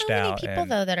fleshed out. I don't know many people,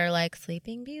 though, that are like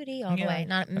Sleeping Beauty all the way.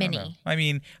 Not many. I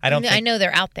mean, I know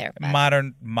they're out there. But.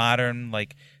 Modern,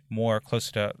 like, more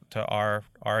close to our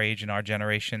age and our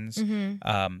generations,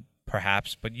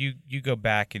 perhaps. But you go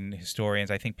back, and historians,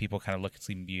 I think people kind of look at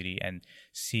Sleeping Beauty and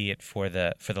see it for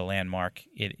the landmark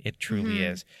it truly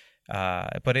is.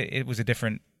 But it was a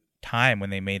different time when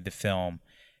they made the film,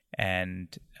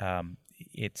 and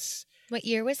it's. What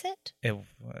year was it? It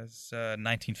was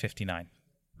 1959.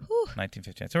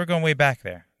 1959. So we're going way back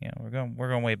there. We're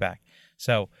going way back.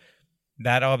 So.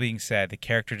 That all being said, the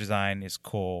character design is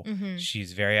cool.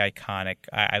 She's very iconic.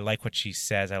 I like what she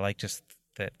says. I like just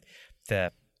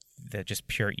the just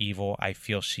pure evil I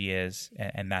feel she is,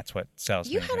 and that's what sells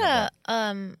me. You had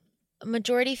a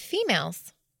majority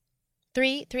females.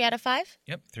 3 out of 5?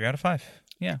 Yep, 3 out of 5.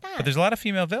 Yeah, but there's a lot of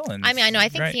female villains. I mean, I know. I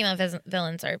think female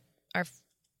villains are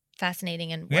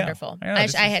fascinating and wonderful. I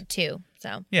had 2.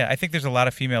 So yeah, I think there's a lot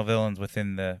of female villains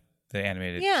within the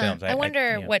animated films. I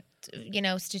wonder what,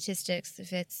 statistics,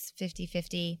 if it's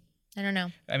 50-50. I don't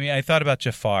know. I mean, I thought about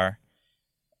Jafar,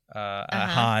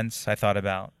 Hans, I thought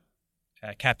about,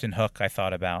 Captain Hook, I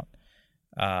thought about.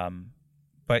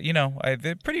 But,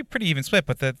 they're pretty even split.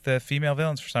 But the female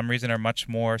villains, for some reason, are much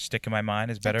more stick in my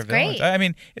mind as better villains. Great. I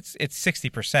mean, it's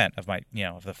 60% of my,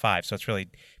 of the 5. So it's really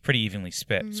pretty evenly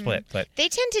split. But they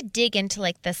tend to dig into,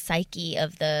 like, the psyche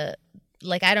of the,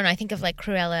 like, I don't know. I think of, like,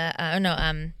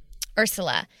 Cruella,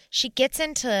 Ursula. She gets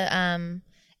into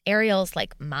Ariel's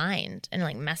like mind and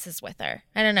like messes with her.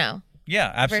 I don't know.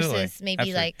 Yeah, absolutely. Versus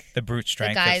maybe like the brute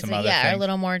strength the guys of some other things. Are a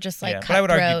little more just like But I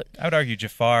would argue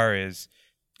Jafar is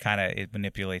kind of it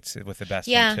manipulates it with the best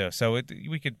Yeah. one too. So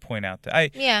we could point out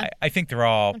that Yeah. I think they're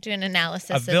all I'll do an analysis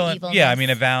a villain. of evilness. Yeah, I mean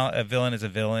a villain is a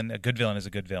villain. A good villain is a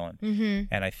good villain.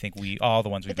 Mm-hmm. And I think all the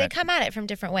ones we've But they mentioned. come at it from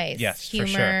different ways. Yes, for humor,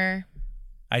 sure.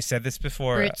 I said this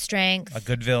before. brute strength. A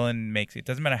good villain makes it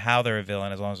doesn't matter how they're a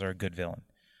villain as long as they're a good villain.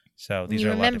 So these You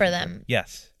are a lot remember different them. things.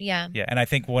 Yes. Yeah. Yeah, and I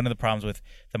think one of the problems with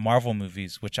the Marvel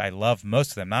movies, which I love most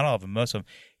of them, not all of them, most of them,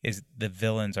 is the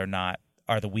villains are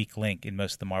the weak link in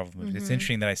most of the Marvel movies. It's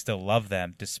interesting that I still love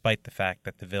them, despite the fact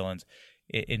that the villains,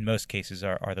 in most cases,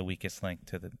 are the weakest link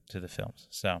to the films.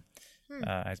 So,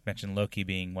 I mentioned Loki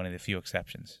being one of the few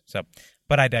exceptions. So,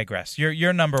 but I digress.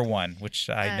 You're number one, which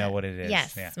I know what it is.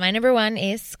 Yes. Yeah. My number one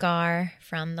is Scar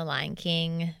from The Lion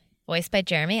King, voiced by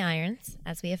Jeremy Irons,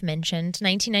 as we have mentioned,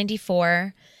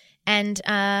 1994. And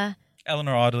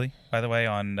Eleanor Audley, by the way,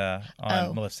 on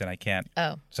Oh. Maleficent. I can't.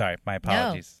 oh, Sorry, my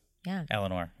apologies. yeah.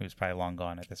 Eleanor, who's probably long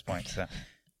gone at this point. So,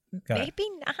 go ahead. Maybe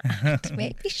not.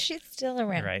 Maybe she's still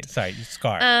around. Right. Sorry,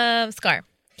 Scar. Scar.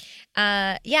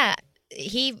 Yeah,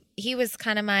 he was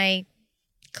kind of my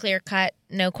clear cut,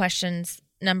 no questions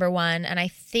number one, and I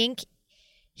think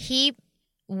he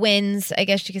wins, I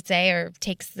guess you could say, or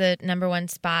takes the number one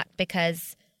spot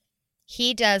because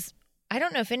he does. I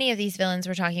don't know if any of these villains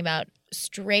we're talking about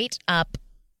straight up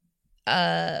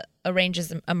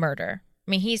arranges a murder.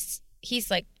 I mean, he's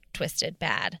like twisted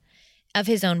bad of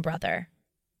his own brother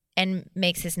and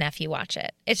makes his nephew watch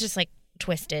it. It's just like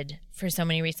twisted for so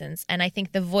many reasons. And I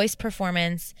think the voice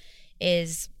performance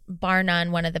is bar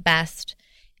none one of the best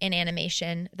in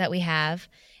animation that we have.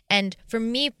 And for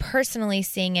me personally,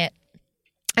 seeing it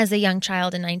as a young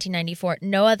child in 1994,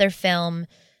 no other film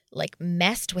like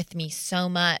messed with me so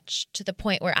much to the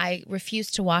point where I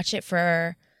refused to watch it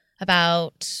for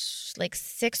about like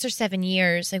 6 or 7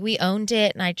 years. Like we owned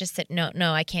it and I just said, no,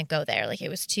 I can't go there. Like it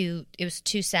was too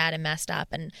sad and messed up.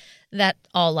 And that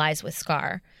all lies with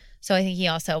Scar. So I think he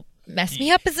also messed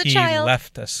me up as a child. He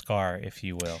left a scar, if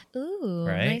you will. Ooh,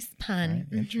 Right? nice pun.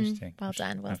 Right? Interesting. Well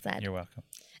done. Well said. You're welcome.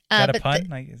 Is that a but pun?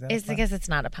 Is that a I pun? guess it's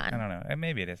not a pun. I don't know.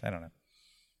 Maybe it is. I don't know.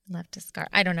 Left a scar.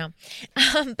 I don't know.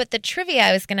 But the trivia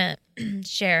I was going to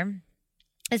share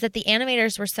is that the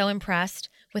animators were so impressed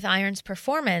with Iron's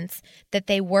performance that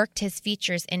they worked his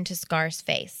features into Scar's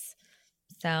face.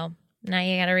 So now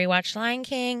you got to rewatch Lion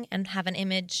King and have an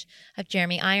image of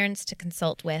Jeremy Irons to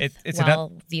consult with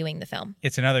while viewing the film.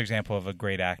 It's another example of a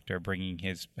great actor bringing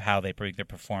how they bring their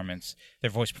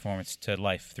voice performance to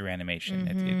life through animation.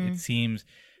 It seems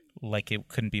like it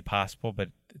couldn't be possible, but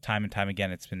time and time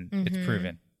again, it's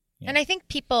proven. Yeah. And I think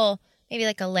people, maybe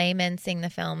like a layman seeing the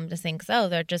film, just thinks, oh,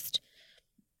 they're just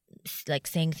like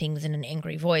saying things in an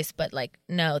angry voice. But like,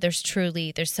 no, there's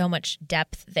so much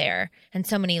depth there and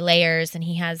so many layers. And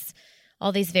he has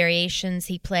all these variations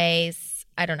he plays.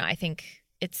 I don't know. I think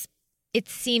it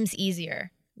seems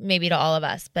easier maybe to all of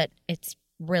us, but it's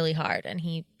really hard. And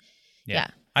yeah.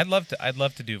 I'd love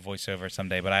to do voiceover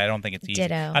someday, but I don't think it's easy.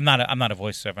 Ditto. I'm not a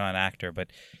voiceover, I'm not an actor, but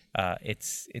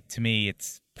to me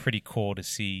it's pretty cool to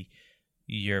see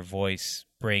your voice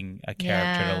bring a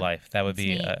character to life. That would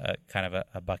be a kind of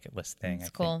a bucket list thing. It's I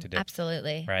cool. think, to do.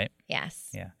 Absolutely. Right? Yes.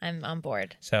 Yeah. I'm on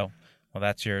board. So, well,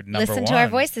 that's your number Listen one. to our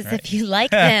voices right? if you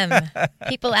like them.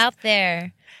 People out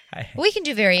there. We can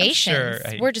do variations.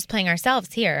 We're just playing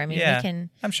ourselves here. I mean, yeah, we can.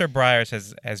 I'm sure Briars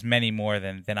has many more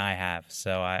than I have.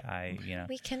 So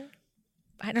We can.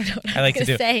 I don't know what I like to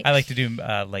do. say. I like to do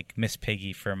like Miss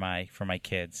Piggy for my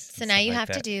kids. So now you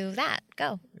have to do that.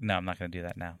 Go. No, I'm not going to do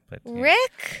that now. But yeah.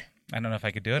 Rick, I don't know if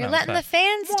I could do it. you're on letting the spot.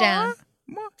 fans down.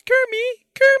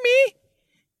 Kermie,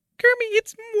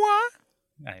 it's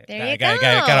moi. There you got go.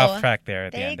 off track there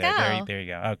at the There end. you go. There you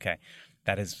go. Okay,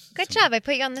 that is Good job. I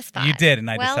put you on the spot. You did,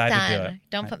 and I well decided done. to do it.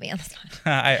 Don't put me on the spot.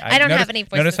 I don't notice, have any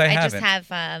voices. Notice I just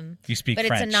haven't. have. You speak but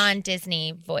French. it's a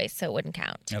non-Disney voice, so it wouldn't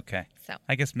count. Okay. So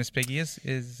I guess Miss Piggy is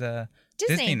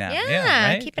Disney now. Yeah,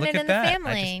 right? keeping Look it at in the that. I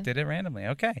family. just did it randomly.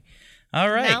 Okay.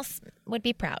 All right. Mouse would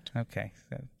be proud. Okay.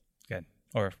 Good.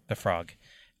 Or the frog.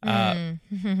 I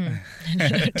don't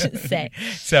know what to say.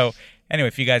 So anyway,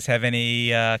 if you guys have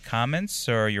any comments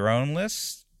or your own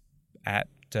lists at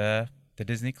the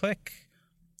Disney Click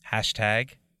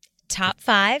hashtag Top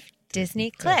 5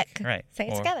 Disney Click. Right. Say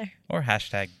it together. Or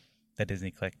hashtag the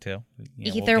Disney Click too.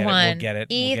 Either one. We'll get it.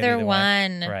 Either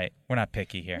one. Right. We're not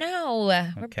picky here. No,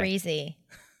 we're breezy.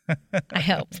 I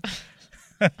hope.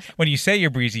 When you say you're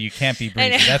breezy, you can't be I breezy.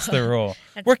 know. That's the rule.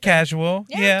 We're casual.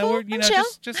 Yeah, cool. we're I'm chill.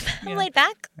 just I'm laid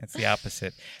back. It's the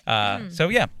opposite. So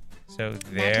yeah. So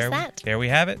there we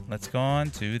have it. Let's go on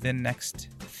to the next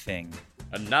thing.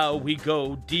 And now we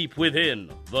go deep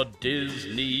within the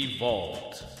Disney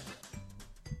Vault.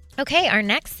 Okay, our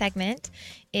next segment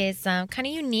is kind of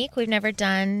unique. We've never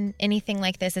done anything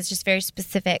like this. It's just very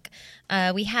specific.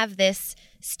 We have this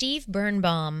Steve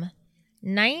Birnbaum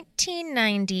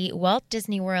 1990 Walt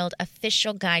Disney World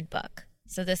official guidebook.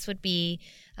 So this would be,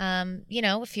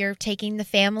 if you're taking the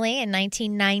family in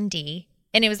 1990,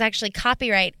 and it was actually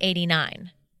copyright 89.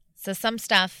 So some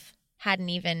stuff hadn't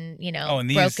even,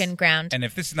 broken ground. And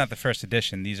if this is not the first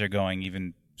edition, these are going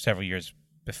even several years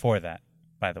before that.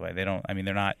 By the way, they're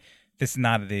not. This is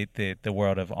not the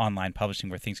world of online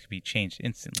publishing where things could be changed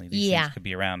instantly. These things could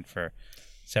be around for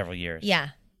several years. Yeah.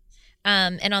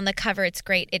 And on the cover, it's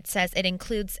great. It says it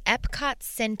includes Epcot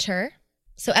Center.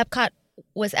 So Epcot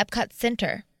was Epcot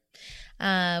Center,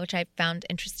 which I found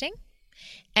interesting.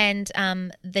 And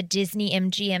the Disney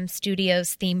MGM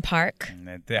Studios theme park.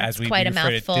 As we quite refer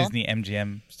a mouthful. to Disney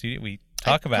MGM Studio, we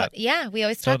talk about. Yeah, we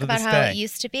always talk about how it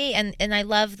used to be, and I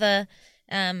love the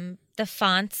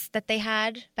fonts that they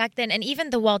had back then, and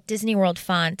even the Walt Disney World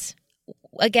font.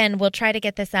 Again, we'll try to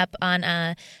get this up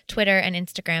on Twitter and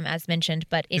Instagram as mentioned,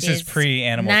 but this is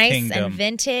pre-Animal nice Kingdom and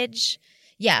vintage.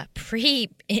 Yeah,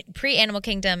 pre-Animal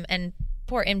Kingdom, and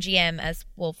poor MGM, as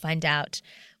we'll find out,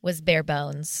 was bare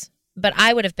bones. But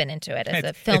I would have been into it as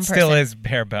a film person. It still is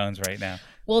bare bones right now.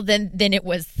 Well, then it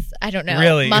was, I don't know,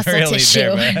 really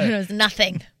tissue. It was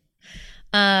nothing.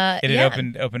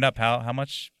 It opened up how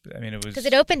much? I mean, it was because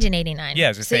it opened in '89.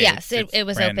 Yeah, it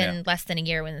was open less than a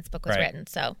year when this book was written.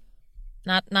 So,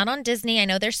 not on Disney. I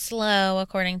know they're slow,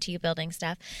 according to you building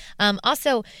stuff.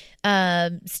 Also,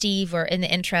 Steve, or in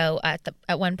the intro at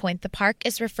one point, the park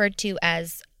is referred to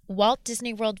as Walt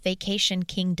Disney World Vacation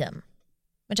Kingdom,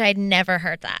 which I had never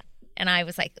heard that, and I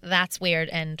was like, "That's weird."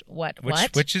 And what?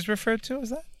 Which is referred to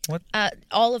as that? What?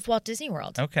 All of Walt Disney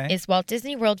World. Okay. Is Walt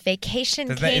Disney World Vacation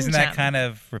Kingdom. Isn't that kind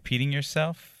of repeating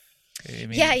yourself? I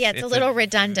mean, it's a little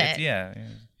redundant.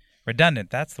 Redundant.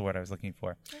 That's the word I was looking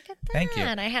for. Look at that. Thank you.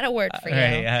 I had a word for you.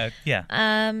 Right,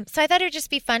 So I thought it would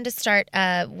just be fun to start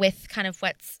with kind of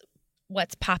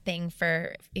what's popping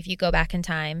for if you go back in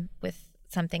time with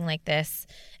something like this,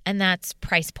 and that's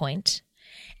price point.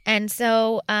 And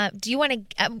so, do you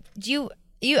want to?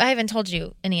 I haven't told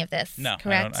you any of this. No,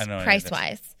 correct? I don't price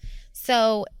wise.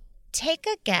 So take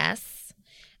a guess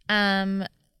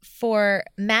for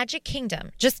Magic Kingdom,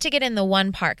 just to get in the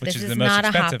one park. Which this is the not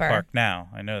most expensive a hopper. park now.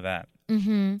 I know that.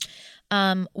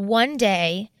 Mm-hmm. One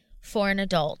day for an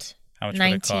adult. How much would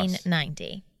it cost?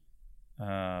 1990.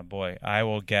 Boy, I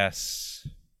will guess.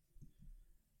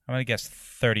 I'm going to guess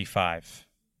 35.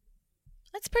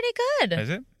 That's pretty good. Is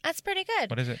it? That's pretty good.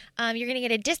 What is it? You're going to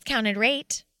get a discounted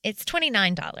rate. It's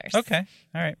 $29. Okay.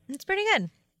 All right. It's pretty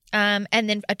good. And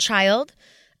then a child,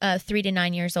 3 to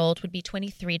 9 years old, would be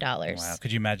 $23. Wow.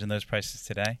 Could you imagine those prices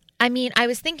today? I mean, I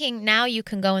was thinking now you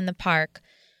can go in the park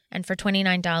and for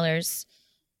 $29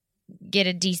 get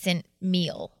a decent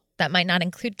meal that might not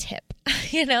include tip,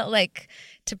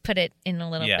 to put it in a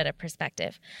little bit of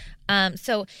perspective.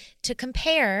 So to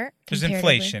compare, there's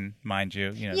inflation, mind you.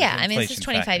 I mean, this is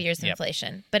 25 years of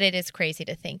inflation, but it is crazy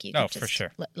to think you could just for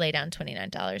sure. lay down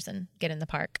 $29 and get in the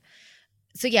park.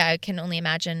 So I can only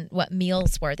imagine what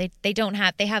meals were. They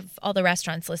have all the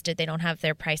restaurants listed. They don't have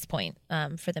their price point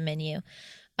for the menu.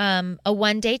 A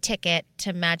 1-day ticket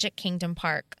to Magic Kingdom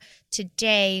Park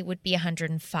today would be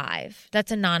 $105.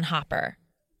 That's a non-hopper.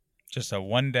 Just a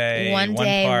one day,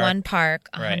 one park,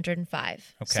 $105. Okay.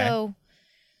 So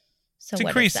it's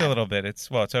increased a little bit. It's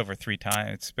over 3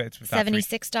 times. It's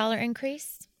 $76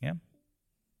 increase. Yeah,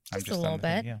 just a little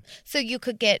bit. So you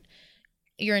could get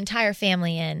your entire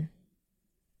family in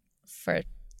for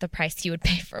the price you would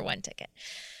pay for one ticket.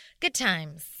 Good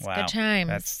times. Wow. Good times.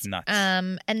 That's nuts.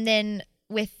 And then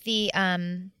with the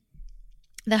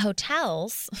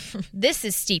hotels, this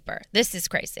is steeper. This is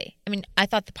crazy. I mean, I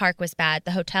thought the park was bad.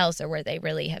 The hotels are where they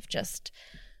really have just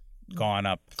gone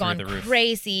through the roof.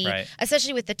 Crazy, right.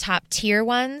 Especially with the top tier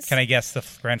ones. Can I guess the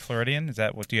Grand Floridian? Is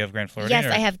that what do you have Grand Floridian?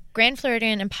 Yes, I have Grand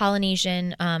Floridian and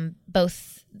Polynesian,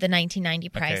 both the 1990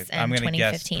 price and I'm gonna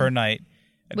 2015. Guess per night.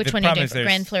 Which one do you do?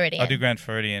 Grand Floridian. I'll do Grand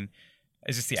Floridian.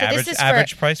 Is this the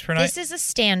average price per night? This is a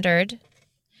standard,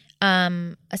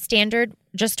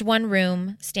 just one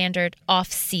room, standard off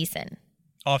season.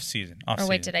 Off season. Or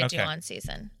wait, did I do on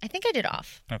season? I think I did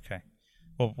off. Okay.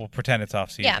 We'll pretend it's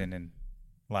off season and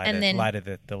lie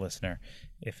to the listener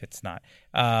if it's not.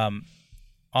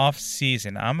 Off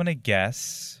season, I'm going to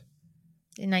guess.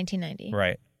 In 1990.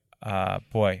 Right.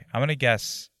 Boy, I'm going to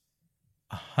guess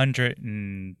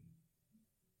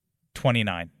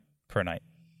 129 per night.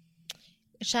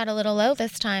 shot a little low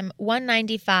this time,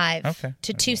 $195 Okay.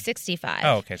 to $265.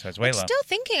 Oh, okay. So it's way I'm low. still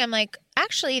thinking, I'm like,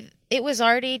 actually, it was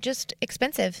already just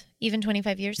expensive even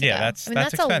 25 years ago. Yeah, that's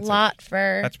that's expensive. a lot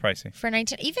for That's pricey. for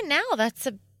 19. Even now, that's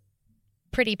a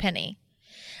pretty penny.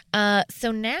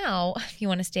 So now, if you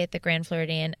want to stay at the Grand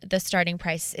Floridian, the starting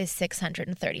price is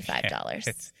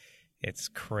 $635. It's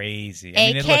crazy.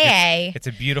 AKA it's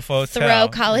a beautiful hotel. Throw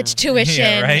college tuition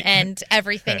Yeah, right? and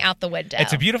everything out the window.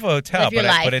 It's a beautiful hotel, Live your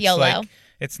life, but it's YOLO. like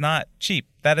it's not cheap.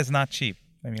 That is not cheap.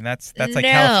 I mean, that's like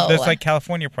No. that's like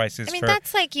California prices. I mean, for,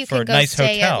 that's like you for can go nice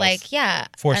stay hotels. at like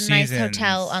Four a nice Seasons,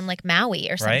 hotel on like Maui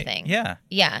or right? something. Yeah,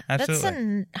 Yeah,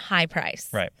 absolutely. that's a high price.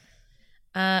 right.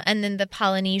 And then the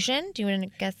Polynesian. Do you want to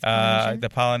guess? Polynesian? The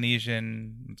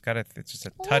Polynesian, it's just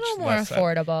a A touch little more less.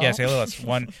 affordable. Yeah, say a little less.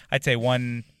 I'd say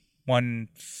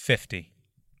 150.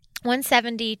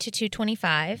 170 to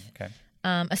 225. Okay.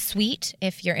 A suite,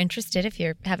 if you're interested, if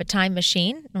you have a time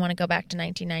machine and want to go back to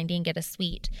 1990 and get a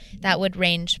suite, that would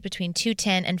range between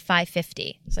 210 and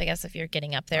 550. So I guess if you're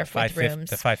getting up there with rooms,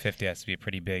 The 550 has to be a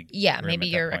pretty big. yeah, room maybe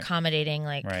at that you're point. accommodating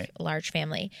like Right. a large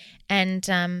family. And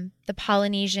the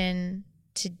Polynesian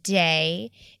today,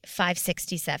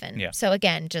 567. Yeah. So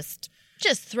again, just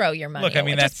throw your money. Look, I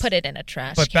mean, away. Just that's- put it in a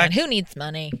trash but can. back- Who needs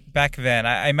money? Back then,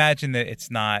 I imagine that it's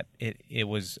not. It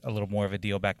was a little more of a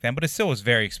deal back then, but it still was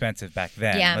very expensive back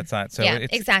then. Yeah. Let's not. So Yeah,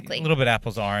 it's exactly. a little bit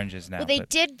apples to oranges now. Well, they but-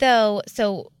 did though.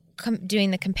 So doing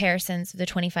the comparisons of the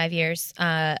 25 years,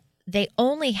 they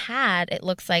only had. It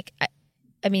looks like,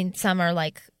 I mean, some are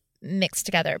like mixed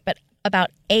together, but about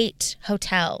 8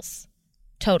 hotels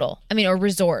total. I mean, or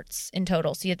resorts in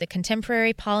total. So you had the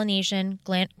Contemporary, Polynesian,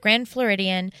 Grand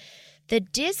Floridian, the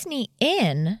Disney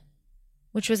Inn,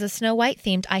 which was a Snow White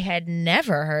themed. I had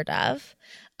never heard of.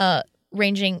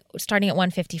 Starting at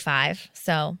 155.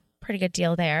 So pretty good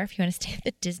deal there if you want to stay at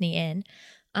the Disney Inn.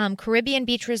 Caribbean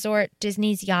Beach Resort,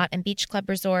 Disney's Yacht and Beach Club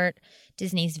Resort,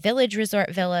 Disney's Village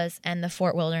Resort Villas, and the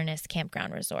Fort Wilderness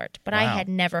Campground Resort. But I Wow. had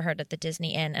never heard of the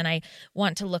Disney Inn, and I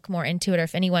want to look more into it. Or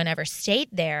if anyone ever stayed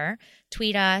there,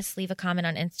 tweet us, leave a comment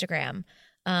on Instagram.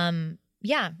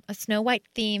 Yeah, a Snow White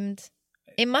themed.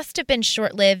 It must have been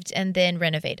short-lived and then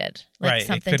renovated. Like right.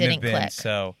 something it couldn't didn't have been, click.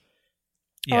 So.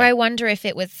 Yeah. Or I wonder if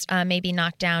it was maybe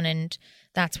knocked down and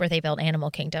that's where they built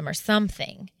Animal Kingdom or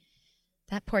something.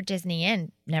 That poor Disney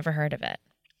Inn, never heard of it.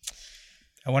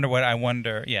 I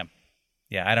wonder. Yeah.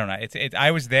 I don't know.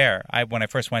 I was there. When I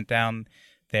first went down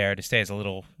there to stay as a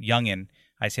little youngin,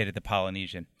 I stayed at the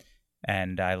Polynesian,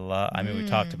 and I mean, we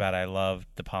talked about. I loved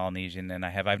the Polynesian, and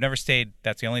I've never stayed.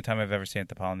 That's the only time I've ever stayed at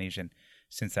the Polynesian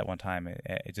since that one time.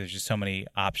 There's just so many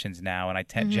options now, and I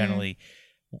tend generally,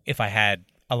 if I had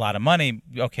a lot of money,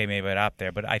 okay, maybe I'd opt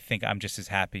there. But I think I'm just as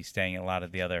happy staying at a lot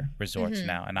of the other resorts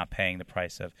now and not paying the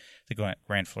price of the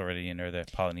Grand Floridian or the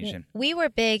Polynesian. We were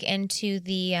big into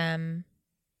the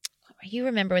you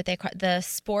remember what they call the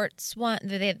sports one?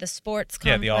 They have the sports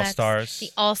complex. Yeah, the All-Stars.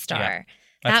 The All-Star. Yeah.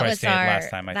 That's That where I was stayed last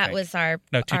time, I that think. was our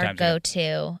No, 2 our times ago.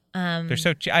 go-to. They're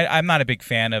so cheap. I'm not a big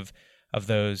fan of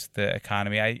those, the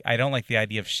economy. I don't like the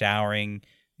idea of showering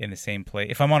in the same place.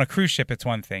 If I'm on a cruise ship, it's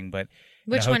one thing, but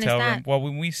in Which a one is hotel that? room, well,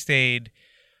 when we stayed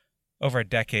over a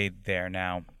decade there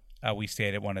now, we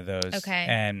stayed at one of those. Okay.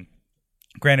 And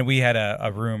granted, we had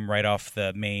a room right off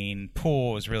the main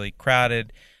pool. It was really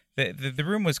crowded. The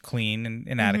room was clean and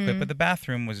inadequate, but the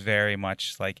bathroom was very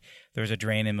much like there was a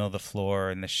drain in the middle of the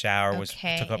floor, and the shower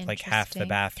took up like half the interesting.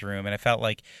 bathroom, and it felt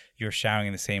like you were showering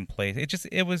in the same place.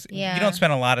 It was Yeah. you don't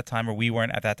spend a lot of time, or we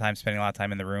weren't at that time spending a lot of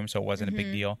time in the room, so it wasn't a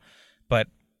big deal. But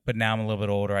now I'm a little bit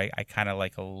older. I kind of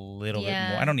like a little bit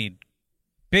more. I don't need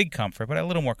big comfort, but a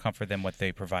little more comfort than what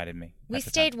they provided me. We at the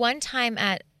stayed one time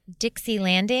at Dixie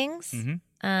Landings,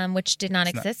 which did not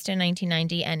It's not- exist in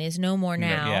 1990 and is no more No,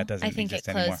 now. yeah, it doesn't I think it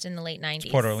exist closed anymore. in the late 90s.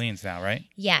 It's Port Orleans now, right?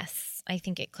 Yes, I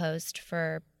think it closed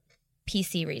for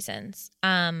PC reasons,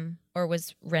 or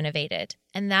was renovated.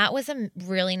 And that was a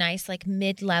really nice, like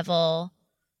mid-level,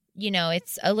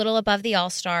 it's a little above the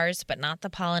All-Stars, but not the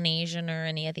Polynesian or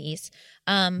any of these.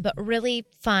 But really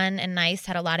fun and nice,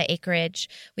 had a lot of acreage.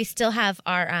 We still have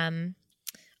our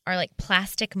like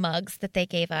plastic mugs that they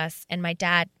gave us, and my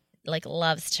dad like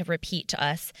loves to repeat to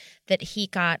us that he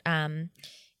got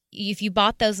if you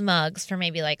bought those mugs for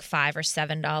maybe like $5 or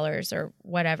 $7 or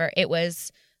whatever, it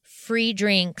was free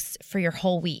drinks for your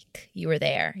whole week. You were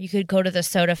there. You could go to the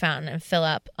soda fountain and fill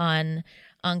up on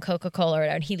Coca-Cola or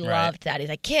whatever. And he loved that. He's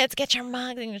like, kids, get your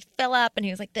mugs and just fill up. And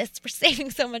he was like, we're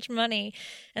saving so much money.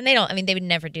 And they would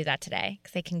never do that today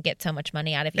because they can get so much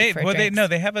money out of you for drinks.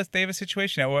 They have a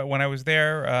situation. When I was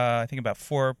there, I think about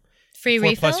Free 4+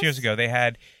 refills? years ago,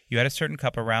 you had a certain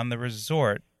cup around the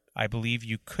resort. I believe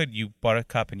you bought a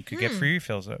cup and you could get free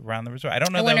refills around the resort. I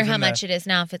don't know. I wonder that was how in much it is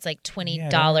now. If it's like $20 Yeah, I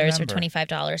don't or remember.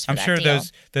 $25 for I'm that sure deal.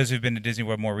 those who've been to Disney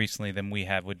World more recently than we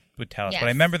have would tell us. Yes. But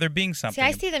I remember there being something. See,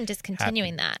 I see them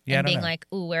discontinuing happen. that Yeah, I and don't being know. like,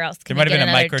 "Ooh, where else There can might we have get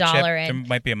been a another microchip. dollar?" There And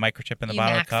might be a microchip in the you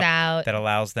bottom of the max cup out. that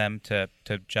allows them to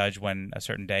judge when a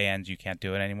certain day ends. You can't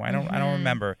do it anymore. I don't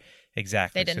remember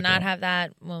exactly. they did So not don't- have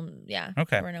that. Well, yeah.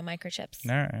 Okay. There were no microchips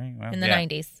All right. Well, in the yeah.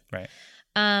 90s. Right.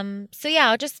 So yeah,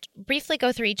 I'll just briefly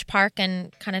go through each park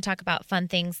and kind of talk about fun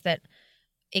things that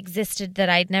existed that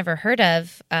I'd never heard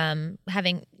of,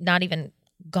 having not even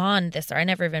gone this, or I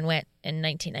never even went in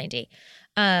 1990.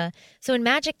 So in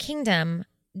Magic Kingdom,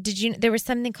 there was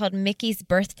something called Mickey's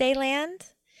Birthday Land,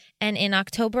 and in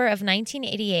October of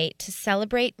 1988, to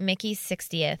celebrate Mickey's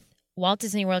 60th, Walt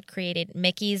Disney World created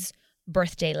Mickey's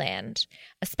Birthday Land,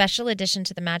 a special addition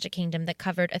to the Magic Kingdom that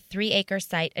covered a 3-acre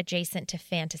site adjacent to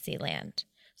Fantasyland.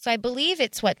 So I believe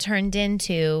it's what turned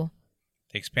into,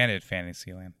 They expanded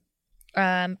Fantasyland.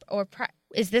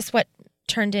 is this what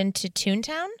turned into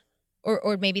Toontown?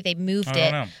 Or maybe they moved I don't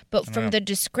it. know. But from the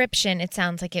description, it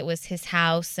sounds like it was his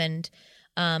house and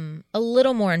a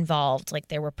little more involved. Like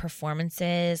there were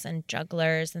performances and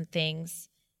jugglers and things.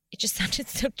 It just sounded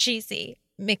so cheesy.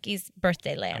 Mickey's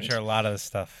Birthday Land. I'm sure a lot of the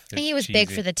stuff. And he was big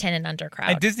for the 10 and under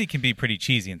crowd. And Disney can be pretty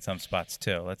cheesy in some spots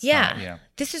too. Let's Yeah. not,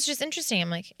 This is just interesting.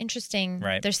 I'm like, interesting.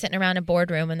 Right. They're sitting around a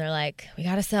boardroom and they're like, we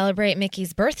got to celebrate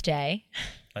Mickey's birthday.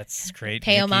 Let's create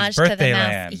Pay Mickey's homage to the Birthday mouse.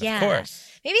 Land. Yeah. Of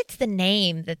course. Maybe it's the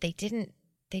name that they didn't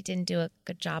do a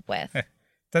good job with.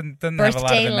 Doesn't have a lot of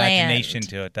Birthday imagination Land.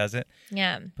 to it, does it?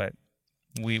 Yeah. But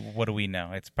what do we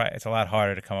know? It's a lot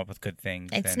harder to come up with good things.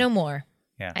 It's than- no more.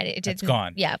 Yeah, It it's didn't-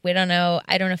 gone. Yeah, we don't know.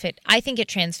 I don't know if I think it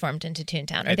transformed into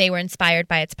Toontown, or they were inspired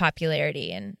by its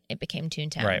popularity and it became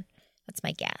Toontown. Right. That's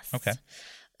my guess. Okay.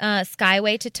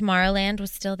 Skyway to Tomorrowland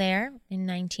was still there in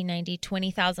 1990.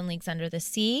 20,000 Leagues Under the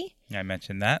Sea. I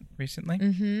mentioned that recently.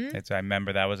 Mm-hmm. I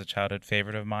remember that was a childhood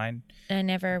favorite of mine. I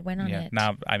never went on Yeah. it.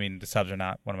 Now, I mean, the subs are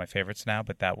not one of my favorites now,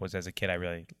 but that was as a kid.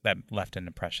 That left an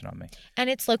impression on me. And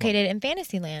it's located in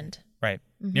Fantasyland. Right.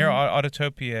 Mm-hmm. Near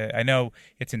Autotopia. I know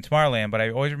it's in Tomorrowland, but I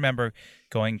always remember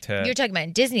going to You're talking about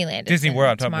Disneyland. Disney It's in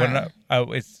World. I'm talking,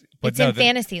 Tomorrow. it's in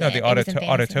Fantasyland. No, It was in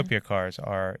Fantasyland. Autotopia cars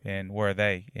are in. Where are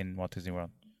they in Walt Disney World?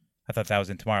 I thought that was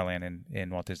in Tomorrowland in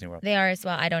Walt Disney World. They are as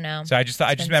well. I don't know. So I just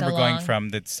It's been remember so going long. from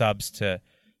the subs to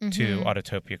Mhm.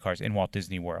 Autotopia cars in Walt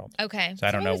Disney World. Okay. So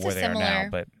I don't know maybe it's where a they are now, similar-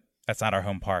 but that's not our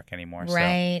home park anymore.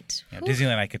 Right. So, Whew.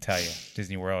 Disneyland, I could tell you.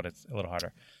 Disney World, it's a little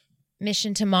harder.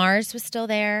 Mission to Mars was still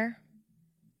there.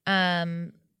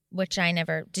 Which I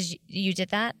never did. You did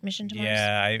that Mission to Mars?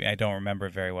 Yeah, I don't remember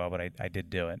it very well, but I did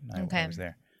do it. I was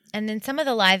there. And then some of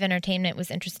the live entertainment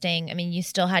was interesting. I mean, you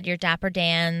still had your Dapper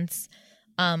Dans,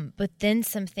 but then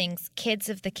some things. Kids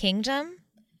of the Kingdom,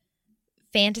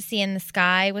 Fantasy in the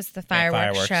Sky was the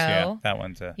fireworks show. Yeah, that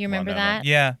one's a. You remember well-known one. that?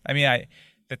 Yeah, I mean,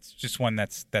 that's just one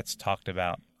that's talked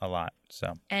about a lot.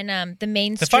 So And the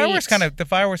Main the Street.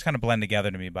 fireworks kind of blend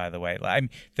together to me. By the way,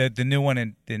 the new one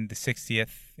in the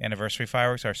 60th anniversary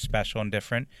fireworks are special and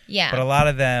different. Yeah. But a lot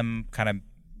of them kind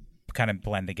of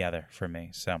blend together for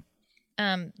me. So.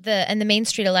 The Main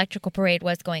Street Electrical Parade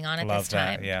was going on at Love this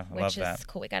time. that. Yeah, which love is that.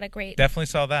 cool. We got a great Definitely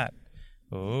saw that.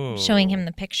 Ooh. showing him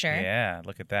the picture. Yeah,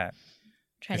 look at that.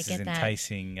 Try This to is get that.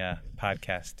 enticing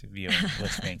podcast viewing,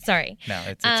 listening. Sorry. No,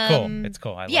 it's cool. It's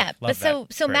cool. I love but so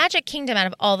that. so Great. Magic Kingdom,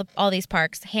 out of all these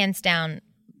parks, hands down,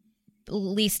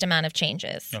 least amount of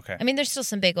changes. Okay. I mean, there's still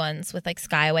some big ones with like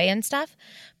Skyway and stuff,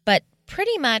 but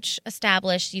pretty much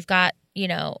established. You've got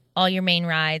all your main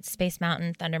rides: Space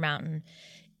Mountain, Thunder Mountain.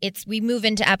 We move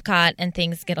into Epcot and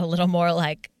things get a little more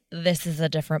like this is a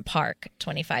different park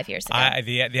 25 years ago.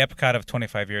 The Epcot of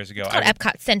 25 years ago. It's called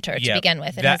Epcot Center to begin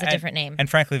with. It has a different name. And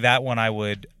frankly, that one I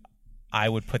would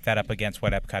put that up against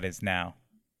what Epcot is now.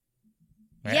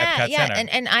 Right? Yeah, Epcot yeah, Center.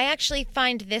 and I actually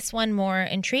find this one more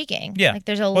intriguing. Yeah. Like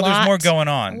there's a well, lot. there's more going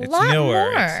on. It's lot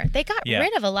newer. more. They got yeah.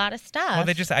 rid of a lot of stuff.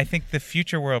 Well, I think the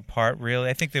Future World part really.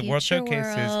 I think the World Future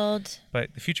Showcase World. is,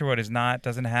 but the Future World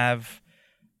doesn't have.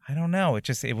 I don't know.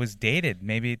 It was dated.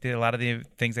 Maybe a lot of the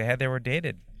things they had there were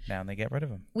dated. Now and they get rid of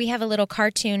them. We have a little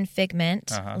cartoon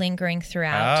Figment lingering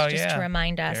throughout, just to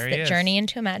remind us There he that is. Journey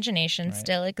into Imagination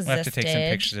still existed. We'll have to take some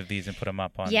pictures of these and put them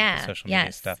up on the social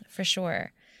media stuff. For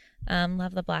sure.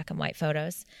 Love the black and white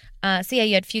photos. So yeah,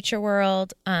 you had Future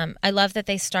World. I love that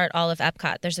they start all of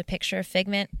Epcot. There's a picture of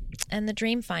Figment and the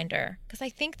Dreamfinder, because I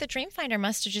think the Dreamfinder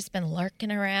must have just been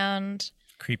lurking around.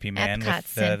 Creepy man Epcot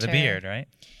with the Center. beard, right?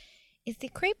 Is he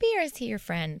creepy or is he your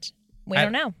friend? We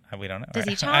don't know. We don't know. Does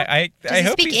he talk? I Does he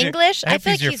hope speak he's English? I I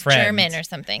feel like your he's friend. German or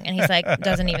something, and he's like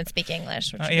doesn't even speak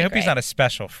English. Which would I be hope he's great. not a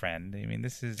special friend. I mean,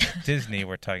 this is Disney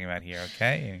we're talking about here,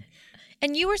 okay?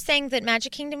 And you were saying that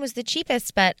Magic Kingdom was the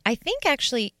cheapest, but I think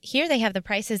actually here they have the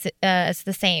prices as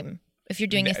the same if you're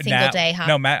doing a single day hop.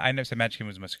 No, I never said Magic Kingdom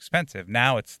was the most expensive.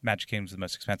 Now it's Magic Kingdom's the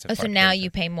most expensive. Oh, so park now there.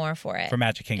 you pay more for it. For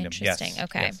Magic Kingdom, Interesting. yes.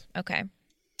 Okay. Yes. Okay.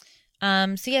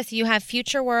 So yes, you have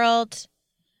Future World,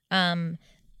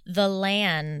 the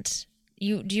Land.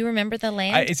 Do you remember the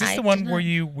Land? Is this the one where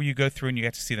you go through and you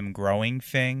get to see them growing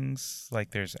things?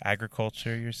 Like there's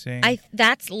agriculture you're seeing?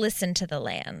 That's Listen to the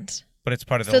Land. But it's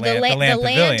part of the So land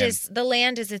pavilion. the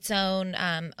land is its own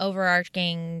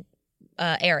overarching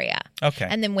area. Okay.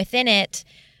 And then within it,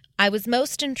 I was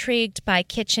most intrigued by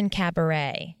Kitchen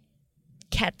Cabaret.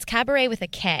 It's Cabaret with a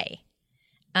K.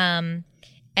 And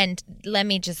let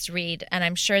me just read, and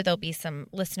I'm sure there'll be some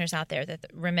listeners out there that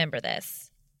remember this.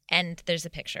 And there's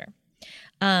a picture.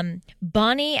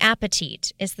 Bonnie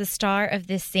Appetit is the star of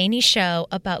this zany show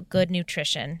about good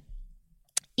nutrition.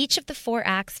 Each of the 4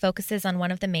 acts focuses on one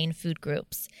of the main food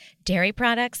groups: dairy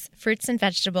products, fruits and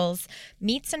vegetables,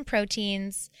 meats and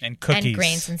proteins, and cookies. and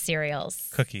grains and cereals.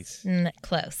 Cookies.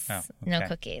 Close. Oh, okay. No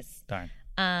cookies. Darn.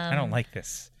 I don't like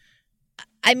this.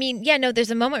 I mean, yeah, no,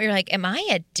 there's a moment where you're like, am I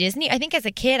at Disney? I think as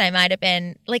a kid, I might have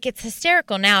been, like, it's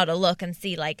hysterical now to look and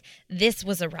see, like, this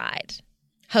was a ride.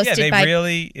 Hosted by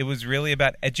it was really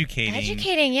about educating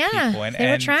yeah. people. And, they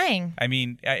were trying. I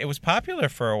mean, it was popular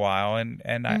for a while, and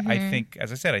I think,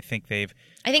 as I said, I think they've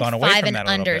gone away 5 from and that a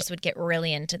little unders bit. would get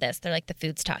really into this. They're like, the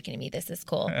food's talking to me. This is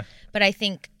cool. But I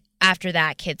think after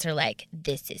that, kids are like,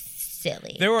 this is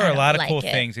silly. There were I a don't lot of like cool it.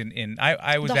 things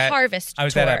I was the at Harvest I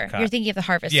was Tour. at Epcot. You're thinking of the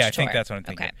Harvest Yeah, Tour. I think that's what I'm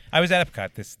thinking. Okay. I was at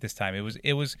Epcot this time.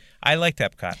 It was I liked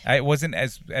Epcot. It wasn't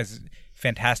as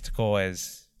fantastical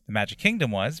as the Magic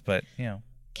Kingdom was, but you know.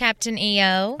 Captain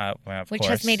EO, Well, of which course.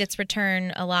 has made its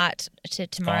return a lot to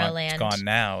Tomorrowland. It's gone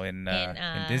now in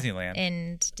Disneyland.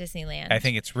 In Disneyland. I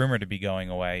think it's rumored to be going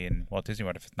away in Walt Disney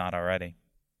World if it's not already.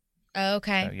 Oh,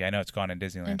 okay. So, yeah, I know it's gone in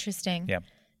Disneyland. Interesting. Yeah.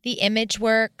 The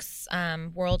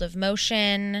ImageWorks, World of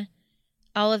Motion,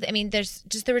 all of. I mean, there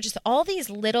were just all these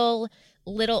little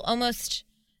almost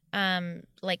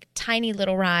like tiny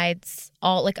little rides,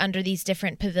 all like under these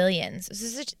different pavilions. This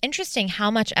is interesting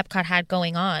how much Epcot had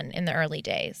going on in the early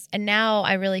days, and now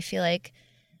I really feel like,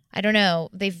 I don't know,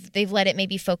 they've let it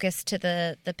maybe focus to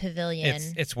the pavilion.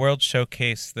 It's World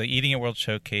Showcase, the Eating at World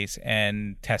Showcase,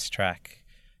 and Test Track,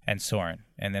 and Soarin',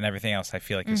 and then everything else I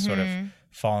feel like is sort of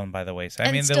fallen by the wayside. And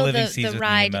I mean, still the Living Seas the with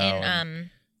ride Nemo in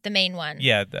the main one.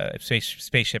 Yeah, the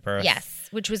Spaceship Earth. Yes,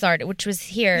 which was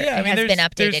here. Yeah, it has been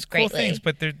updated there's greatly. Cool things,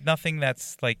 but there's nothing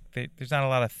that's like there's not a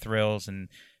lot of thrills and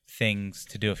things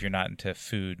to do if you're not into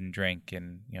food and drink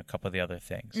and a couple of the other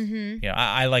things. Mm-hmm.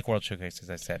 I like World Showcase,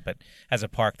 as I said, but as a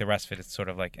park, the rest of it is sort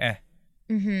of like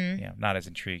not as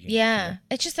intriguing. Yeah,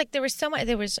 it's just like there was so much.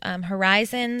 There was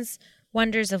Horizons,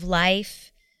 Wonders of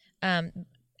Life,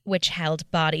 which held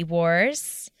Body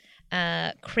Wars.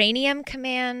 Cranium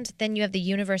Command, then you have the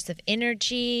Universe of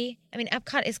Energy. I mean,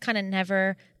 Epcot is kind of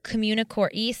never Communicore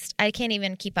East. I can't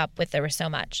even keep up with, there was so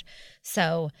much.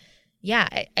 So,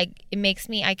 yeah, it makes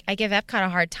me, I give Epcot a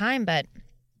hard time, but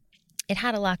it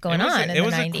had a lot going on in the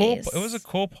 90s. It was a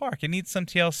cool park. It needs some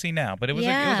TLC now, but it was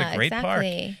a great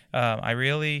exactly. park.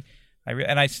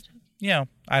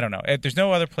 I don't know. There's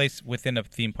no other place within a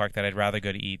theme park that I'd rather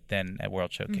go to eat than at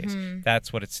World Showcase. Mm-hmm.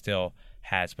 That's what it still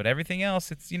has, but everything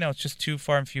else, it's just too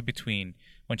far and few between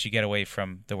once you get away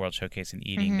from the World Showcase and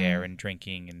eating there and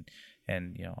drinking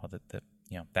and all the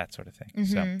that sort of thing. Mm-hmm.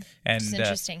 So it's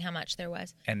interesting how much there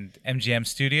was. And MGM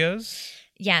Studios.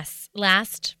 Yes,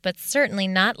 last but certainly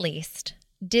not least,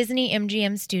 Disney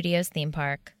MGM Studios theme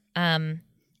park.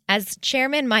 As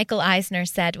Chairman Michael Eisner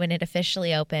said when it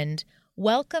officially opened,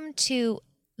 "Welcome to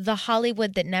the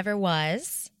Hollywood that never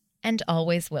was and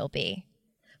always will be."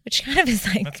 Which kind of is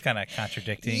like... That's kind of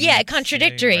contradicting. Yeah,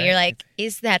 contradictory. Right? You're like,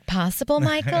 is that possible,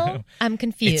 Michael? I'm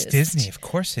confused. It's Disney. Of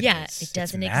course it is. Yeah, it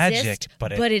doesn't it's magic, exist,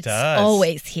 but it's does.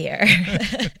 always here.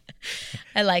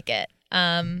 I like it.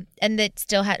 And it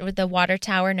still had with the water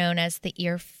tower known as the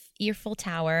Earful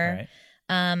Tower. Right.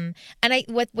 And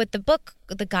what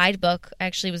the guidebook, I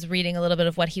actually was reading a little bit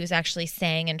of what he was actually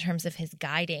saying in terms of his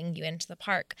guiding you into the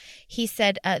park. He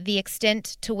said the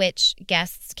extent to which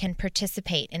guests can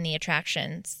participate in the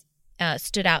attractions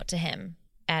stood out to him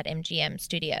at MGM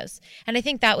Studios. And I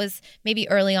think that was maybe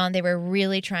early on they were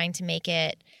really trying to make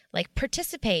it like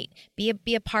participate, be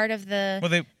a part of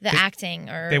the acting.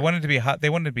 Or they wanted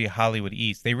to be Hollywood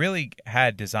East. They really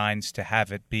had designs to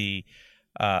have it be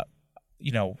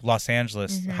Los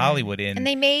Angeles, Hollywood and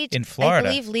they made in Florida.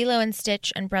 I believe Lilo and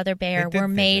Stitch and Brother Bear They were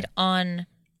did made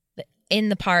in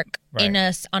the park Right. on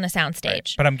a soundstage.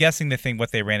 Right. But I'm guessing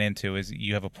what they ran into is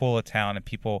you have a pool of talent and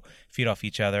people feed off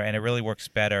each other, and it really works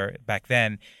better back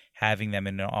then having them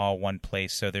in all one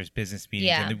place. So there's business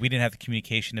meetings, and we didn't have the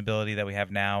communication ability that we have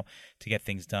now to get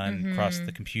things done across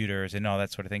the computers and all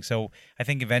that sort of thing. So I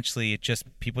think eventually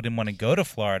people didn't want to go to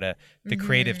Florida. The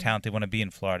creative talent, they want to be in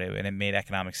Florida, and it made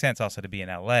economic sense also to be in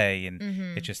LA, and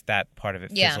it just that part of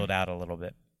it fizzled out a little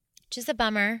bit. Which is a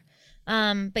bummer.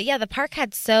 But yeah, the park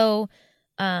had so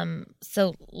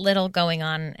little going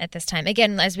on at this time.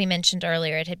 Again, as we mentioned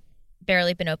earlier, it had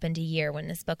barely been opened a year when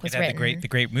this book was written. It had the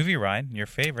great movie ride, your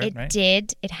favorite, right? It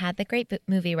did. It had the great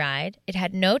movie ride. It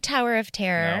had no Tower of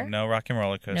Terror. No Rock and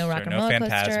Roller Coaster. No Rock and Roller Coaster.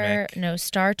 Fantasmic. No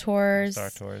Star Tours.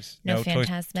 No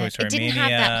Fantasmic. Toy Story It didn't Mania. have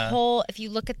that whole. If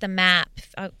you look at the map,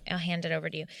 I'll hand it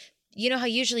over to you. You know how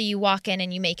usually you walk in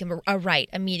and you make a right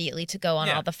immediately to go on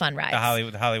all the fun rides.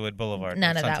 The Hollywood Boulevard.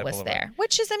 None of that Sunset was Boulevard. there.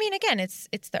 Which is, again,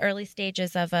 it's the early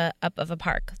stages of a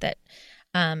park that.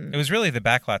 It was really the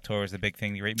backlot tour was the big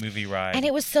thing, the great movie ride. And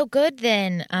it was so good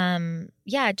then.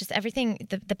 Just everything,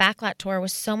 the backlot tour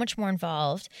was so much more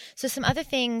involved. So some other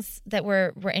things that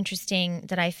were interesting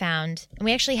that I found, and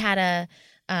we actually had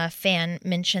a fan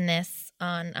mention this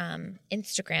on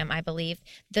Instagram, I believe.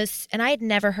 And I had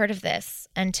never heard of this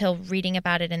until reading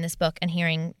about it in this book and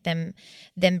hearing them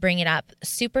bring it up.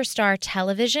 Superstar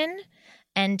Television.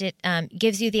 And it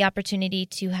gives you the opportunity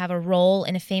to have a role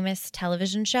in a famous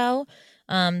television show.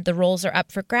 The roles are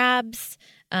up for grabs.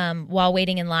 While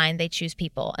waiting in line, they choose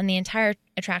people. And the entire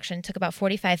attraction took about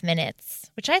 45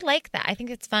 minutes, which I like that. I think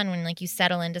it's fun when you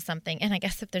settle into something. And I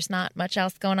guess if there's not much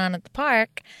else going on at the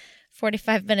park,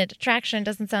 45-minute attraction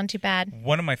doesn't sound too bad.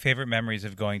 One of my favorite memories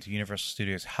of going to Universal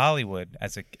Studios Hollywood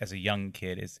as a young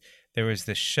kid is there was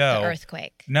this show. The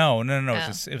Earthquake. No.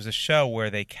 Oh. It was a show where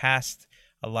they cast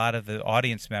a lot of the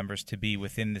audience members to be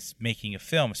within this making a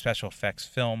film, a special effects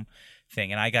film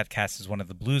thing. And I got cast as one of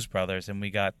the Blues Brothers, and we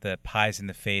got the pies in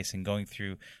the face and going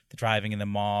through the driving in the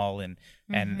mall. And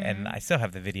I still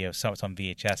have the video, so it's on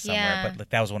VHS somewhere.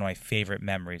 But that was one of my favorite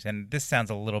memories. And this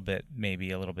sounds maybe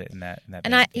a little bit in that.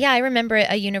 And I remember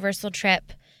a Universal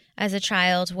trip as a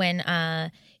child when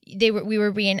we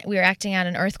were acting out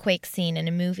an earthquake scene in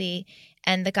a movie,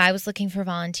 and the guy was looking for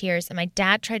volunteers, and my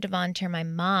dad tried to volunteer my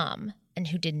mom, and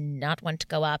who did not want to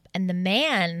go up. And the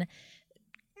man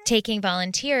taking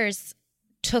volunteers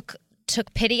took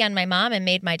pity on my mom and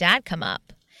made my dad come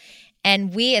up.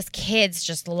 And we as kids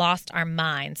just lost our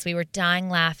minds. We were dying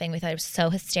laughing. We thought it was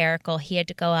so hysterical. He had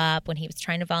to go up when he was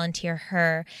trying to volunteer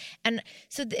her. And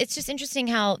so it's just interesting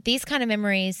how these kind of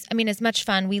memories, as much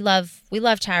fun, we love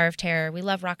Tower of Terror, we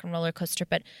love Rock and Roller Coaster,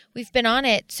 but we've been on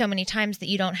it so many times that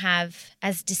you don't have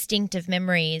as distinctive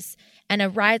memories. And a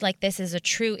ride like this is a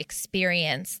true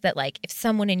experience that if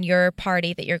someone in your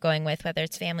party that you're going with, whether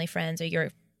it's family, friends, or your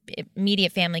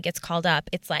immediate family gets called up,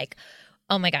 it's like,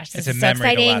 oh my gosh, this is so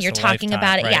exciting. You're talking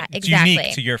about it. Right? Yeah, it's exactly.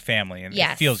 unique to your family, and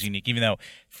it feels unique. Even though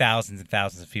thousands and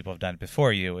thousands of people have done it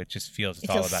before you, it just feels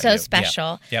all about so you.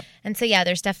 special. Yeah. Yep. And so,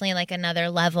 there's definitely another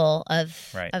level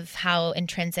of how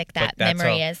intrinsic that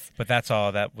memory is. But that's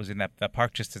all that was in that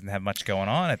park. Just doesn't have much going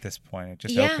on at this point. It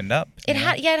just opened up. It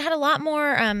had a lot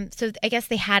more. So I guess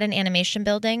they had an animation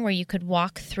building where you could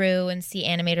walk through and see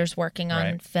animators working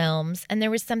on films. And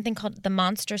there was something called the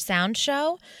Monster Sound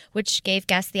Show, which gave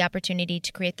guests the opportunity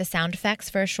to create the sound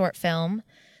effects for a short film.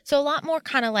 So a lot more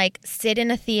kind of sit in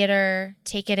a theater,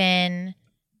 take it in,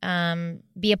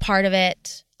 be a part of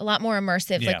it. A lot more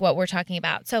immersive, like what we're talking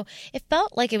about. So it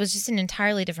felt like it was just an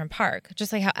entirely different park,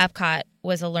 just like how Epcot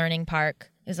was a learning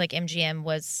park. It was like MGM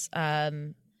was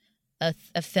a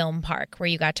film park where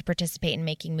you got to participate in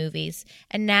making movies.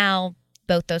 And now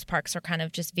both those parks are kind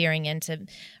of just veering into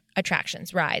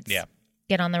attractions, rides. Yeah.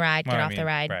 Get on the ride, get off the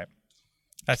ride. Right.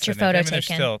 That's your photo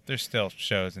taken. There's still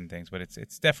shows and things, but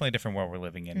it's definitely a different world we're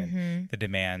living in, and the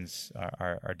demands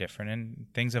are different, and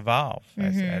things evolve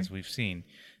as we've seen.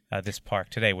 This park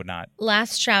today would not.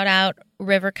 Last shout out,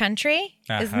 River Country.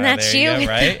 Isn't that there you? You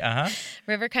go, right?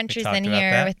 River Country's in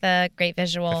here with a great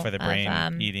visual for the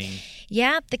brain eating.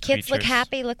 Yeah, the kids creatures. look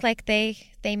happy. Look like they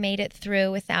made it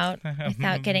through without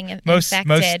getting infected.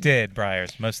 Most did,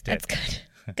 Briars. Most did. That's good.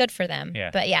 Good for them. Yeah.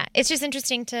 But it's just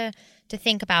interesting to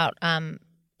think about.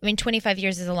 25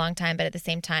 years is a long time, but at the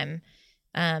same time,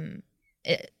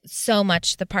 so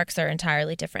much, the parks are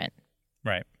entirely different.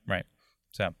 Right.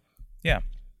 So, yeah.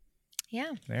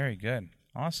 Yeah. Very good.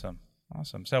 Awesome.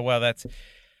 So, well,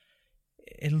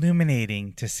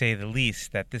 illuminating, to say the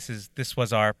least, that this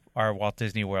was our Walt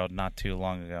Disney World not too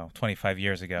long ago, 25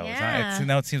 years ago. Yeah. I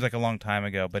know it seems like a long time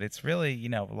ago, but it's really,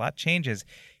 a lot changes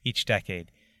each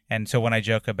decade. And so when I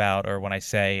joke about, or when I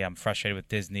say I'm frustrated with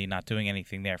Disney not doing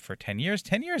anything there for 10 years,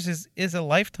 10 years is a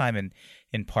lifetime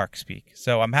in park speak.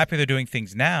 So I'm happy they're doing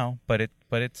things now, but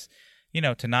it's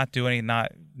to not do any,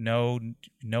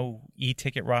 no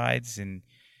e-ticket rides and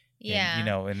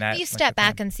and that you step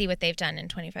back and see what they've done in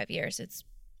 25 years. It's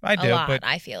I do, a lot, but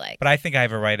I feel like. But I think I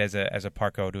have a right as a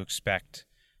parko to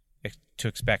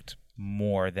expect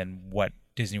more than what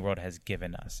Disney World has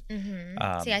given us.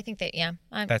 Mm-hmm. See, I think that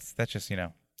that's just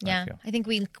I think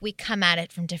we come at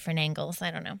it from different angles.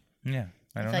 I don't know. Yeah,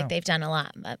 I feel like they've done a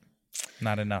lot, but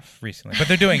not enough recently. But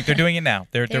they're doing it now.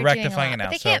 They're rectifying it now.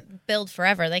 But they can't build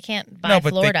forever. They can't buy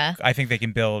Florida. I think they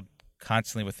can build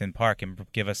constantly within park and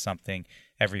give us something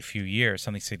every few years,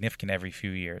 something significant every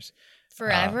few years.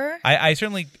 Forever? I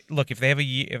certainly look, if they have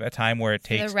a time where it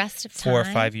takes the rest of 4 or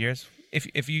 5 years.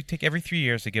 If you take every 3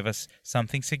 years to give us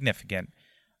something significant,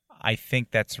 I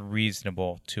think that's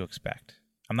reasonable to expect.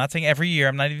 I'm not saying every year.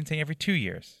 I'm not even saying every 2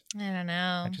 years. I don't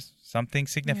know. Just something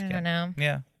significant. I don't know.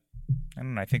 Yeah. I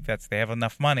don't know. I think they have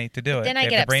enough money to do it. Then I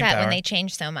get upset when they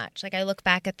change so much. Like I look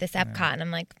back at this Epcot and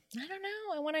I'm like, I don't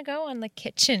know. I want to go on the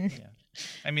kitchen. Yeah.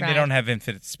 I mean, they don't have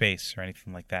infinite space or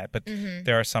anything like that, but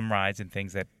there are some rides and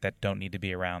things that don't need to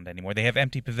be around anymore. They have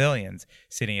empty pavilions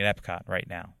sitting at Epcot right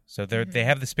now. So they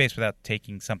have the space without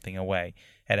taking something away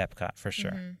at Epcot for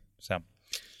sure. So,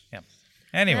 yeah.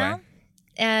 Anyway. Well,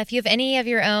 if you have any of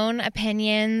your own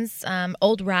opinions,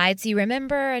 old rides you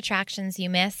remember, attractions you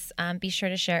miss, be sure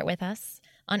to share it with us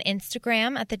on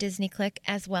Instagram at The Disney Click,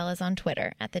 as well as on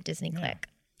Twitter at The Disney Click.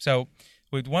 So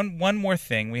with one more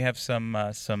thing, we have some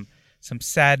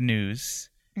sad news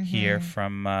here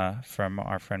from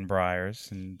our friend Briars,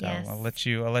 and yes. I'll let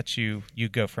you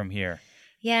go from here.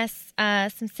 Yes,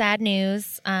 some sad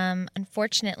news.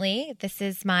 Unfortunately, this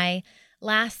is my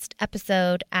last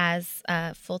episode as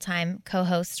a full-time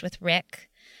co-host with Rick.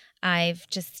 I've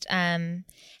just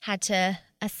had to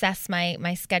assess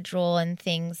my schedule and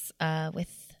things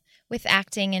with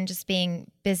acting and just being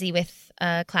busy with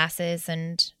classes,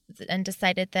 and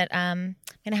decided that I'm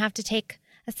going to have to take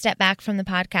a step back from the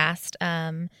podcast.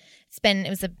 It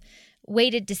was a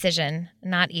weighted decision,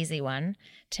 not easy one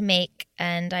to make,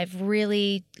 and I've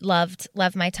really loved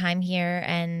my time here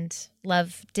and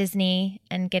love Disney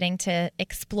and getting to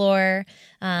explore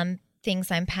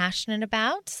things I'm passionate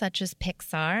about, such as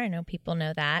Pixar. I know people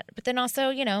know that, but then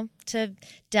also, to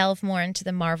delve more into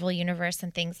the Marvel universe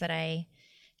and things that I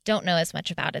don't know as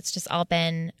much about. It's just all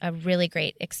been a really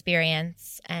great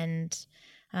experience, and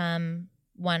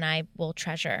one I will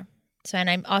treasure. So, and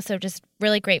I'm also just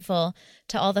really grateful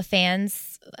to all the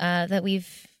fans that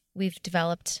we've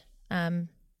developed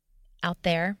out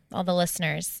there, all the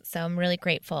listeners. So I'm really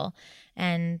grateful,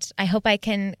 and I hope I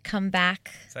can come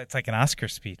back. It's like an Oscar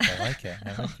speech. I like it.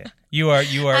 You are.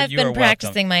 I've been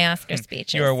practicing my Oscar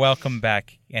speeches. You are welcome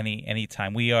back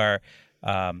anytime. We are,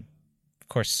 of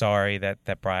course, sorry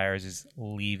that Briars is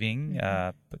leaving,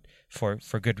 but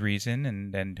for good reason,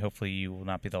 and hopefully you will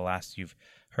not be the last you've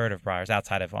heard of Briars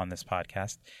outside of on this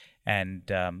podcast. And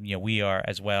we are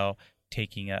as well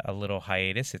taking a little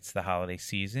hiatus. It's the holiday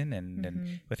season,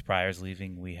 and with Briars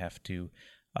leaving, we have to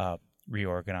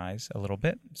reorganize a little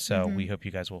bit. So we hope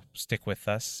you guys will stick with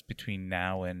us between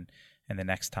now and the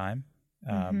next time.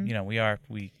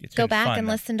 It's go been back fun, and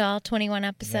listen to all 21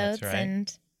 episodes, and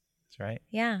that's right.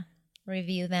 Yeah,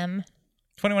 review them.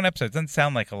 21 episodes doesn't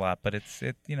sound like a lot, but it's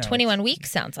 21 weeks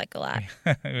sounds like a lot.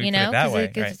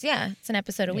 Because it's an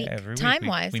episode a week. Time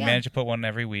wise, we managed to put one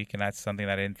every week, and that's something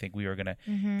that I didn't think we were going to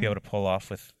be able to pull off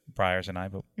with Briars and I,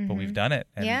 but we've done it,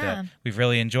 and we've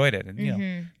really enjoyed it. And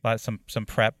a lot of some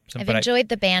prep. I've enjoyed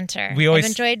the banter. I've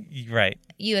enjoyed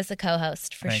you as a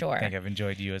co-host for sure. I think I've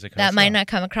enjoyed you as a co-host. That might not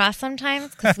come across sometimes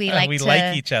because we like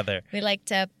like each other. We like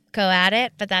to go at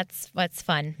it, but that's what's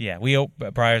fun. Yeah,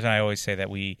 Briars and I always say that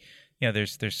we.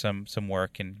 There's some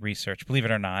work and research. Believe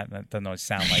it or not, that doesn't always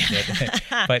sound like it.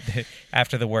 But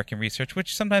after the work and research,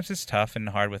 which sometimes is tough and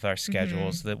hard with our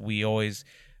schedules, that we always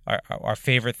our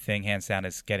favorite thing, hands down,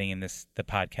 is getting in the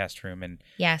podcast room and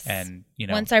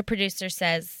once our producer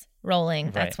says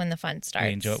rolling, that's when the fun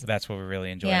starts. That's what we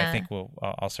really enjoy. Yeah. I think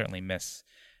I'll certainly miss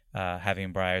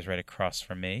having Briars right across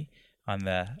from me on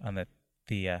the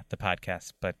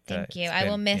podcast. But thank you. I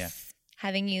will miss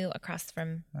having you across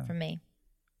from me.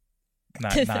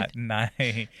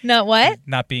 Not what?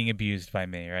 Not being abused by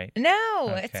me, right?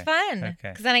 No, It's fun.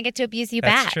 Because then I get to abuse you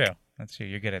back. That's true.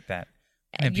 You're good at that.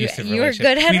 You're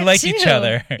good at it too. We like each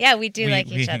other. Yeah, we do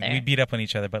like each other. We beat up on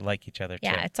each other, but like each other too.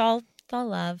 Yeah, it's all It's all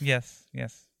love. Yes.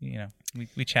 You know,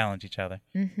 we challenge each other.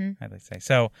 Mm-hmm. I'd like to say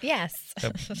so. Yes.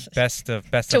 So best of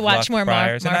to luck, watch more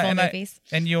Briars. Marvel movies.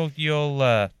 And you'll.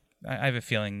 I have a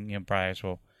feeling Briars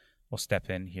will step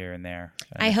in here and there.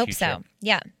 I hope so.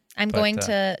 Yeah. I'm going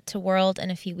to World in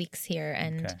a few weeks here,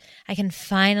 and I can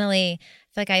finally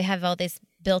feel like I have all these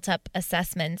built up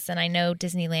assessments, and I know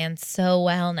Disneyland so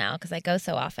well now because I go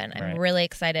so often. I'm really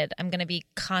excited. I'm going to be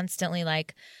constantly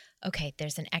like, okay,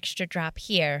 there's an extra drop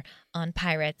here on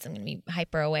Pirates. I'm going to be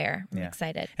hyper aware. I'm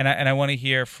excited. And I want to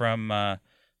hear from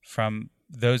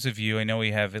those of you. I know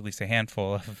we have at least a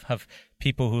handful of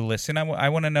people who listen. I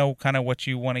want to know kind of what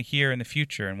you want to hear in the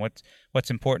future and what's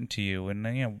important to you.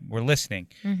 And we're listening,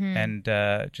 and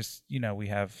just we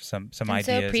have some I'm ideas.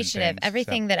 so appreciative. And things,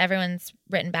 everything that everyone's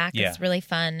written back is really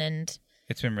fun and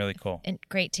it's been really cool and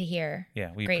great to hear.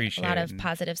 Yeah, we a appreciate lot it. of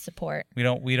positive support. We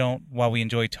don't. While we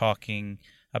enjoy talking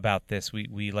about this,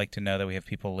 we like to know that we have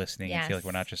people listening and feel like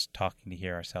we're not just talking to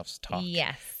hear ourselves talk.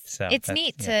 Yes. So it's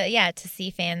neat to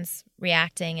see fans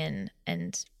reacting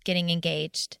and getting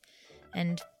engaged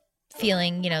and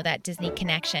feeling, that Disney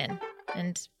connection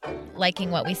and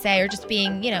liking what we say or just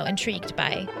being, intrigued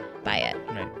by it.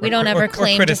 Right. We don't ever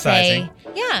claim to say, right?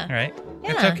 Yeah.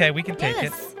 It's okay. We can take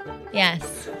it.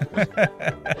 Yes.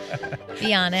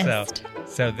 Be honest.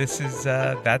 So this is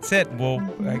that's it. Well,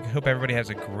 I hope everybody has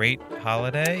a great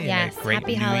holiday. Yes. And a great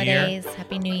Happy New holidays. Year.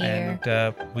 Happy New Year.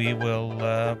 And we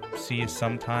will see you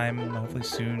sometime, hopefully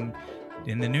soon,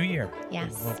 in the new year.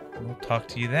 Yes. We'll talk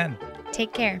to you then.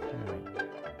 Take care.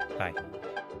 All right. Bye.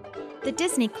 The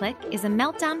Disney Click is a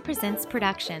Meltdown Presents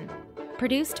production,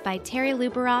 produced by Terry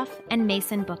Luberoff and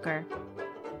Mason Booker.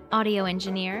 Audio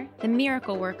engineer, the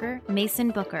miracle worker, Mason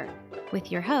Booker,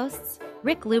 with your hosts,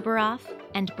 Rick Luberoff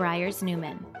and Briars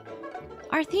Newman.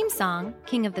 Our theme song,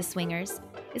 King of the Swingers,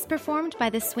 is performed by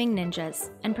the Swing Ninjas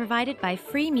and provided by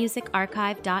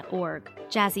freemusicarchive.org.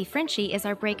 Jazzy Frenchie is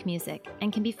our break music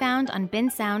and can be found on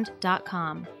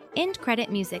bensound.com. End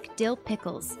credit music Dill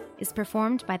Pickles is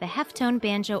performed by the Heftone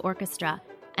Banjo Orchestra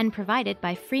and provided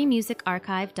by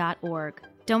freemusicarchive.org.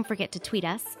 Don't forget to tweet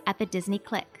us at The Disney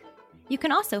Click. You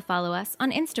can also follow us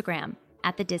on Instagram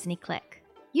at The Disney Click.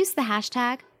 Use the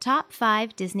hashtag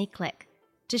Top5 Disney Click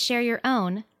to share your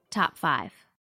own Top 5.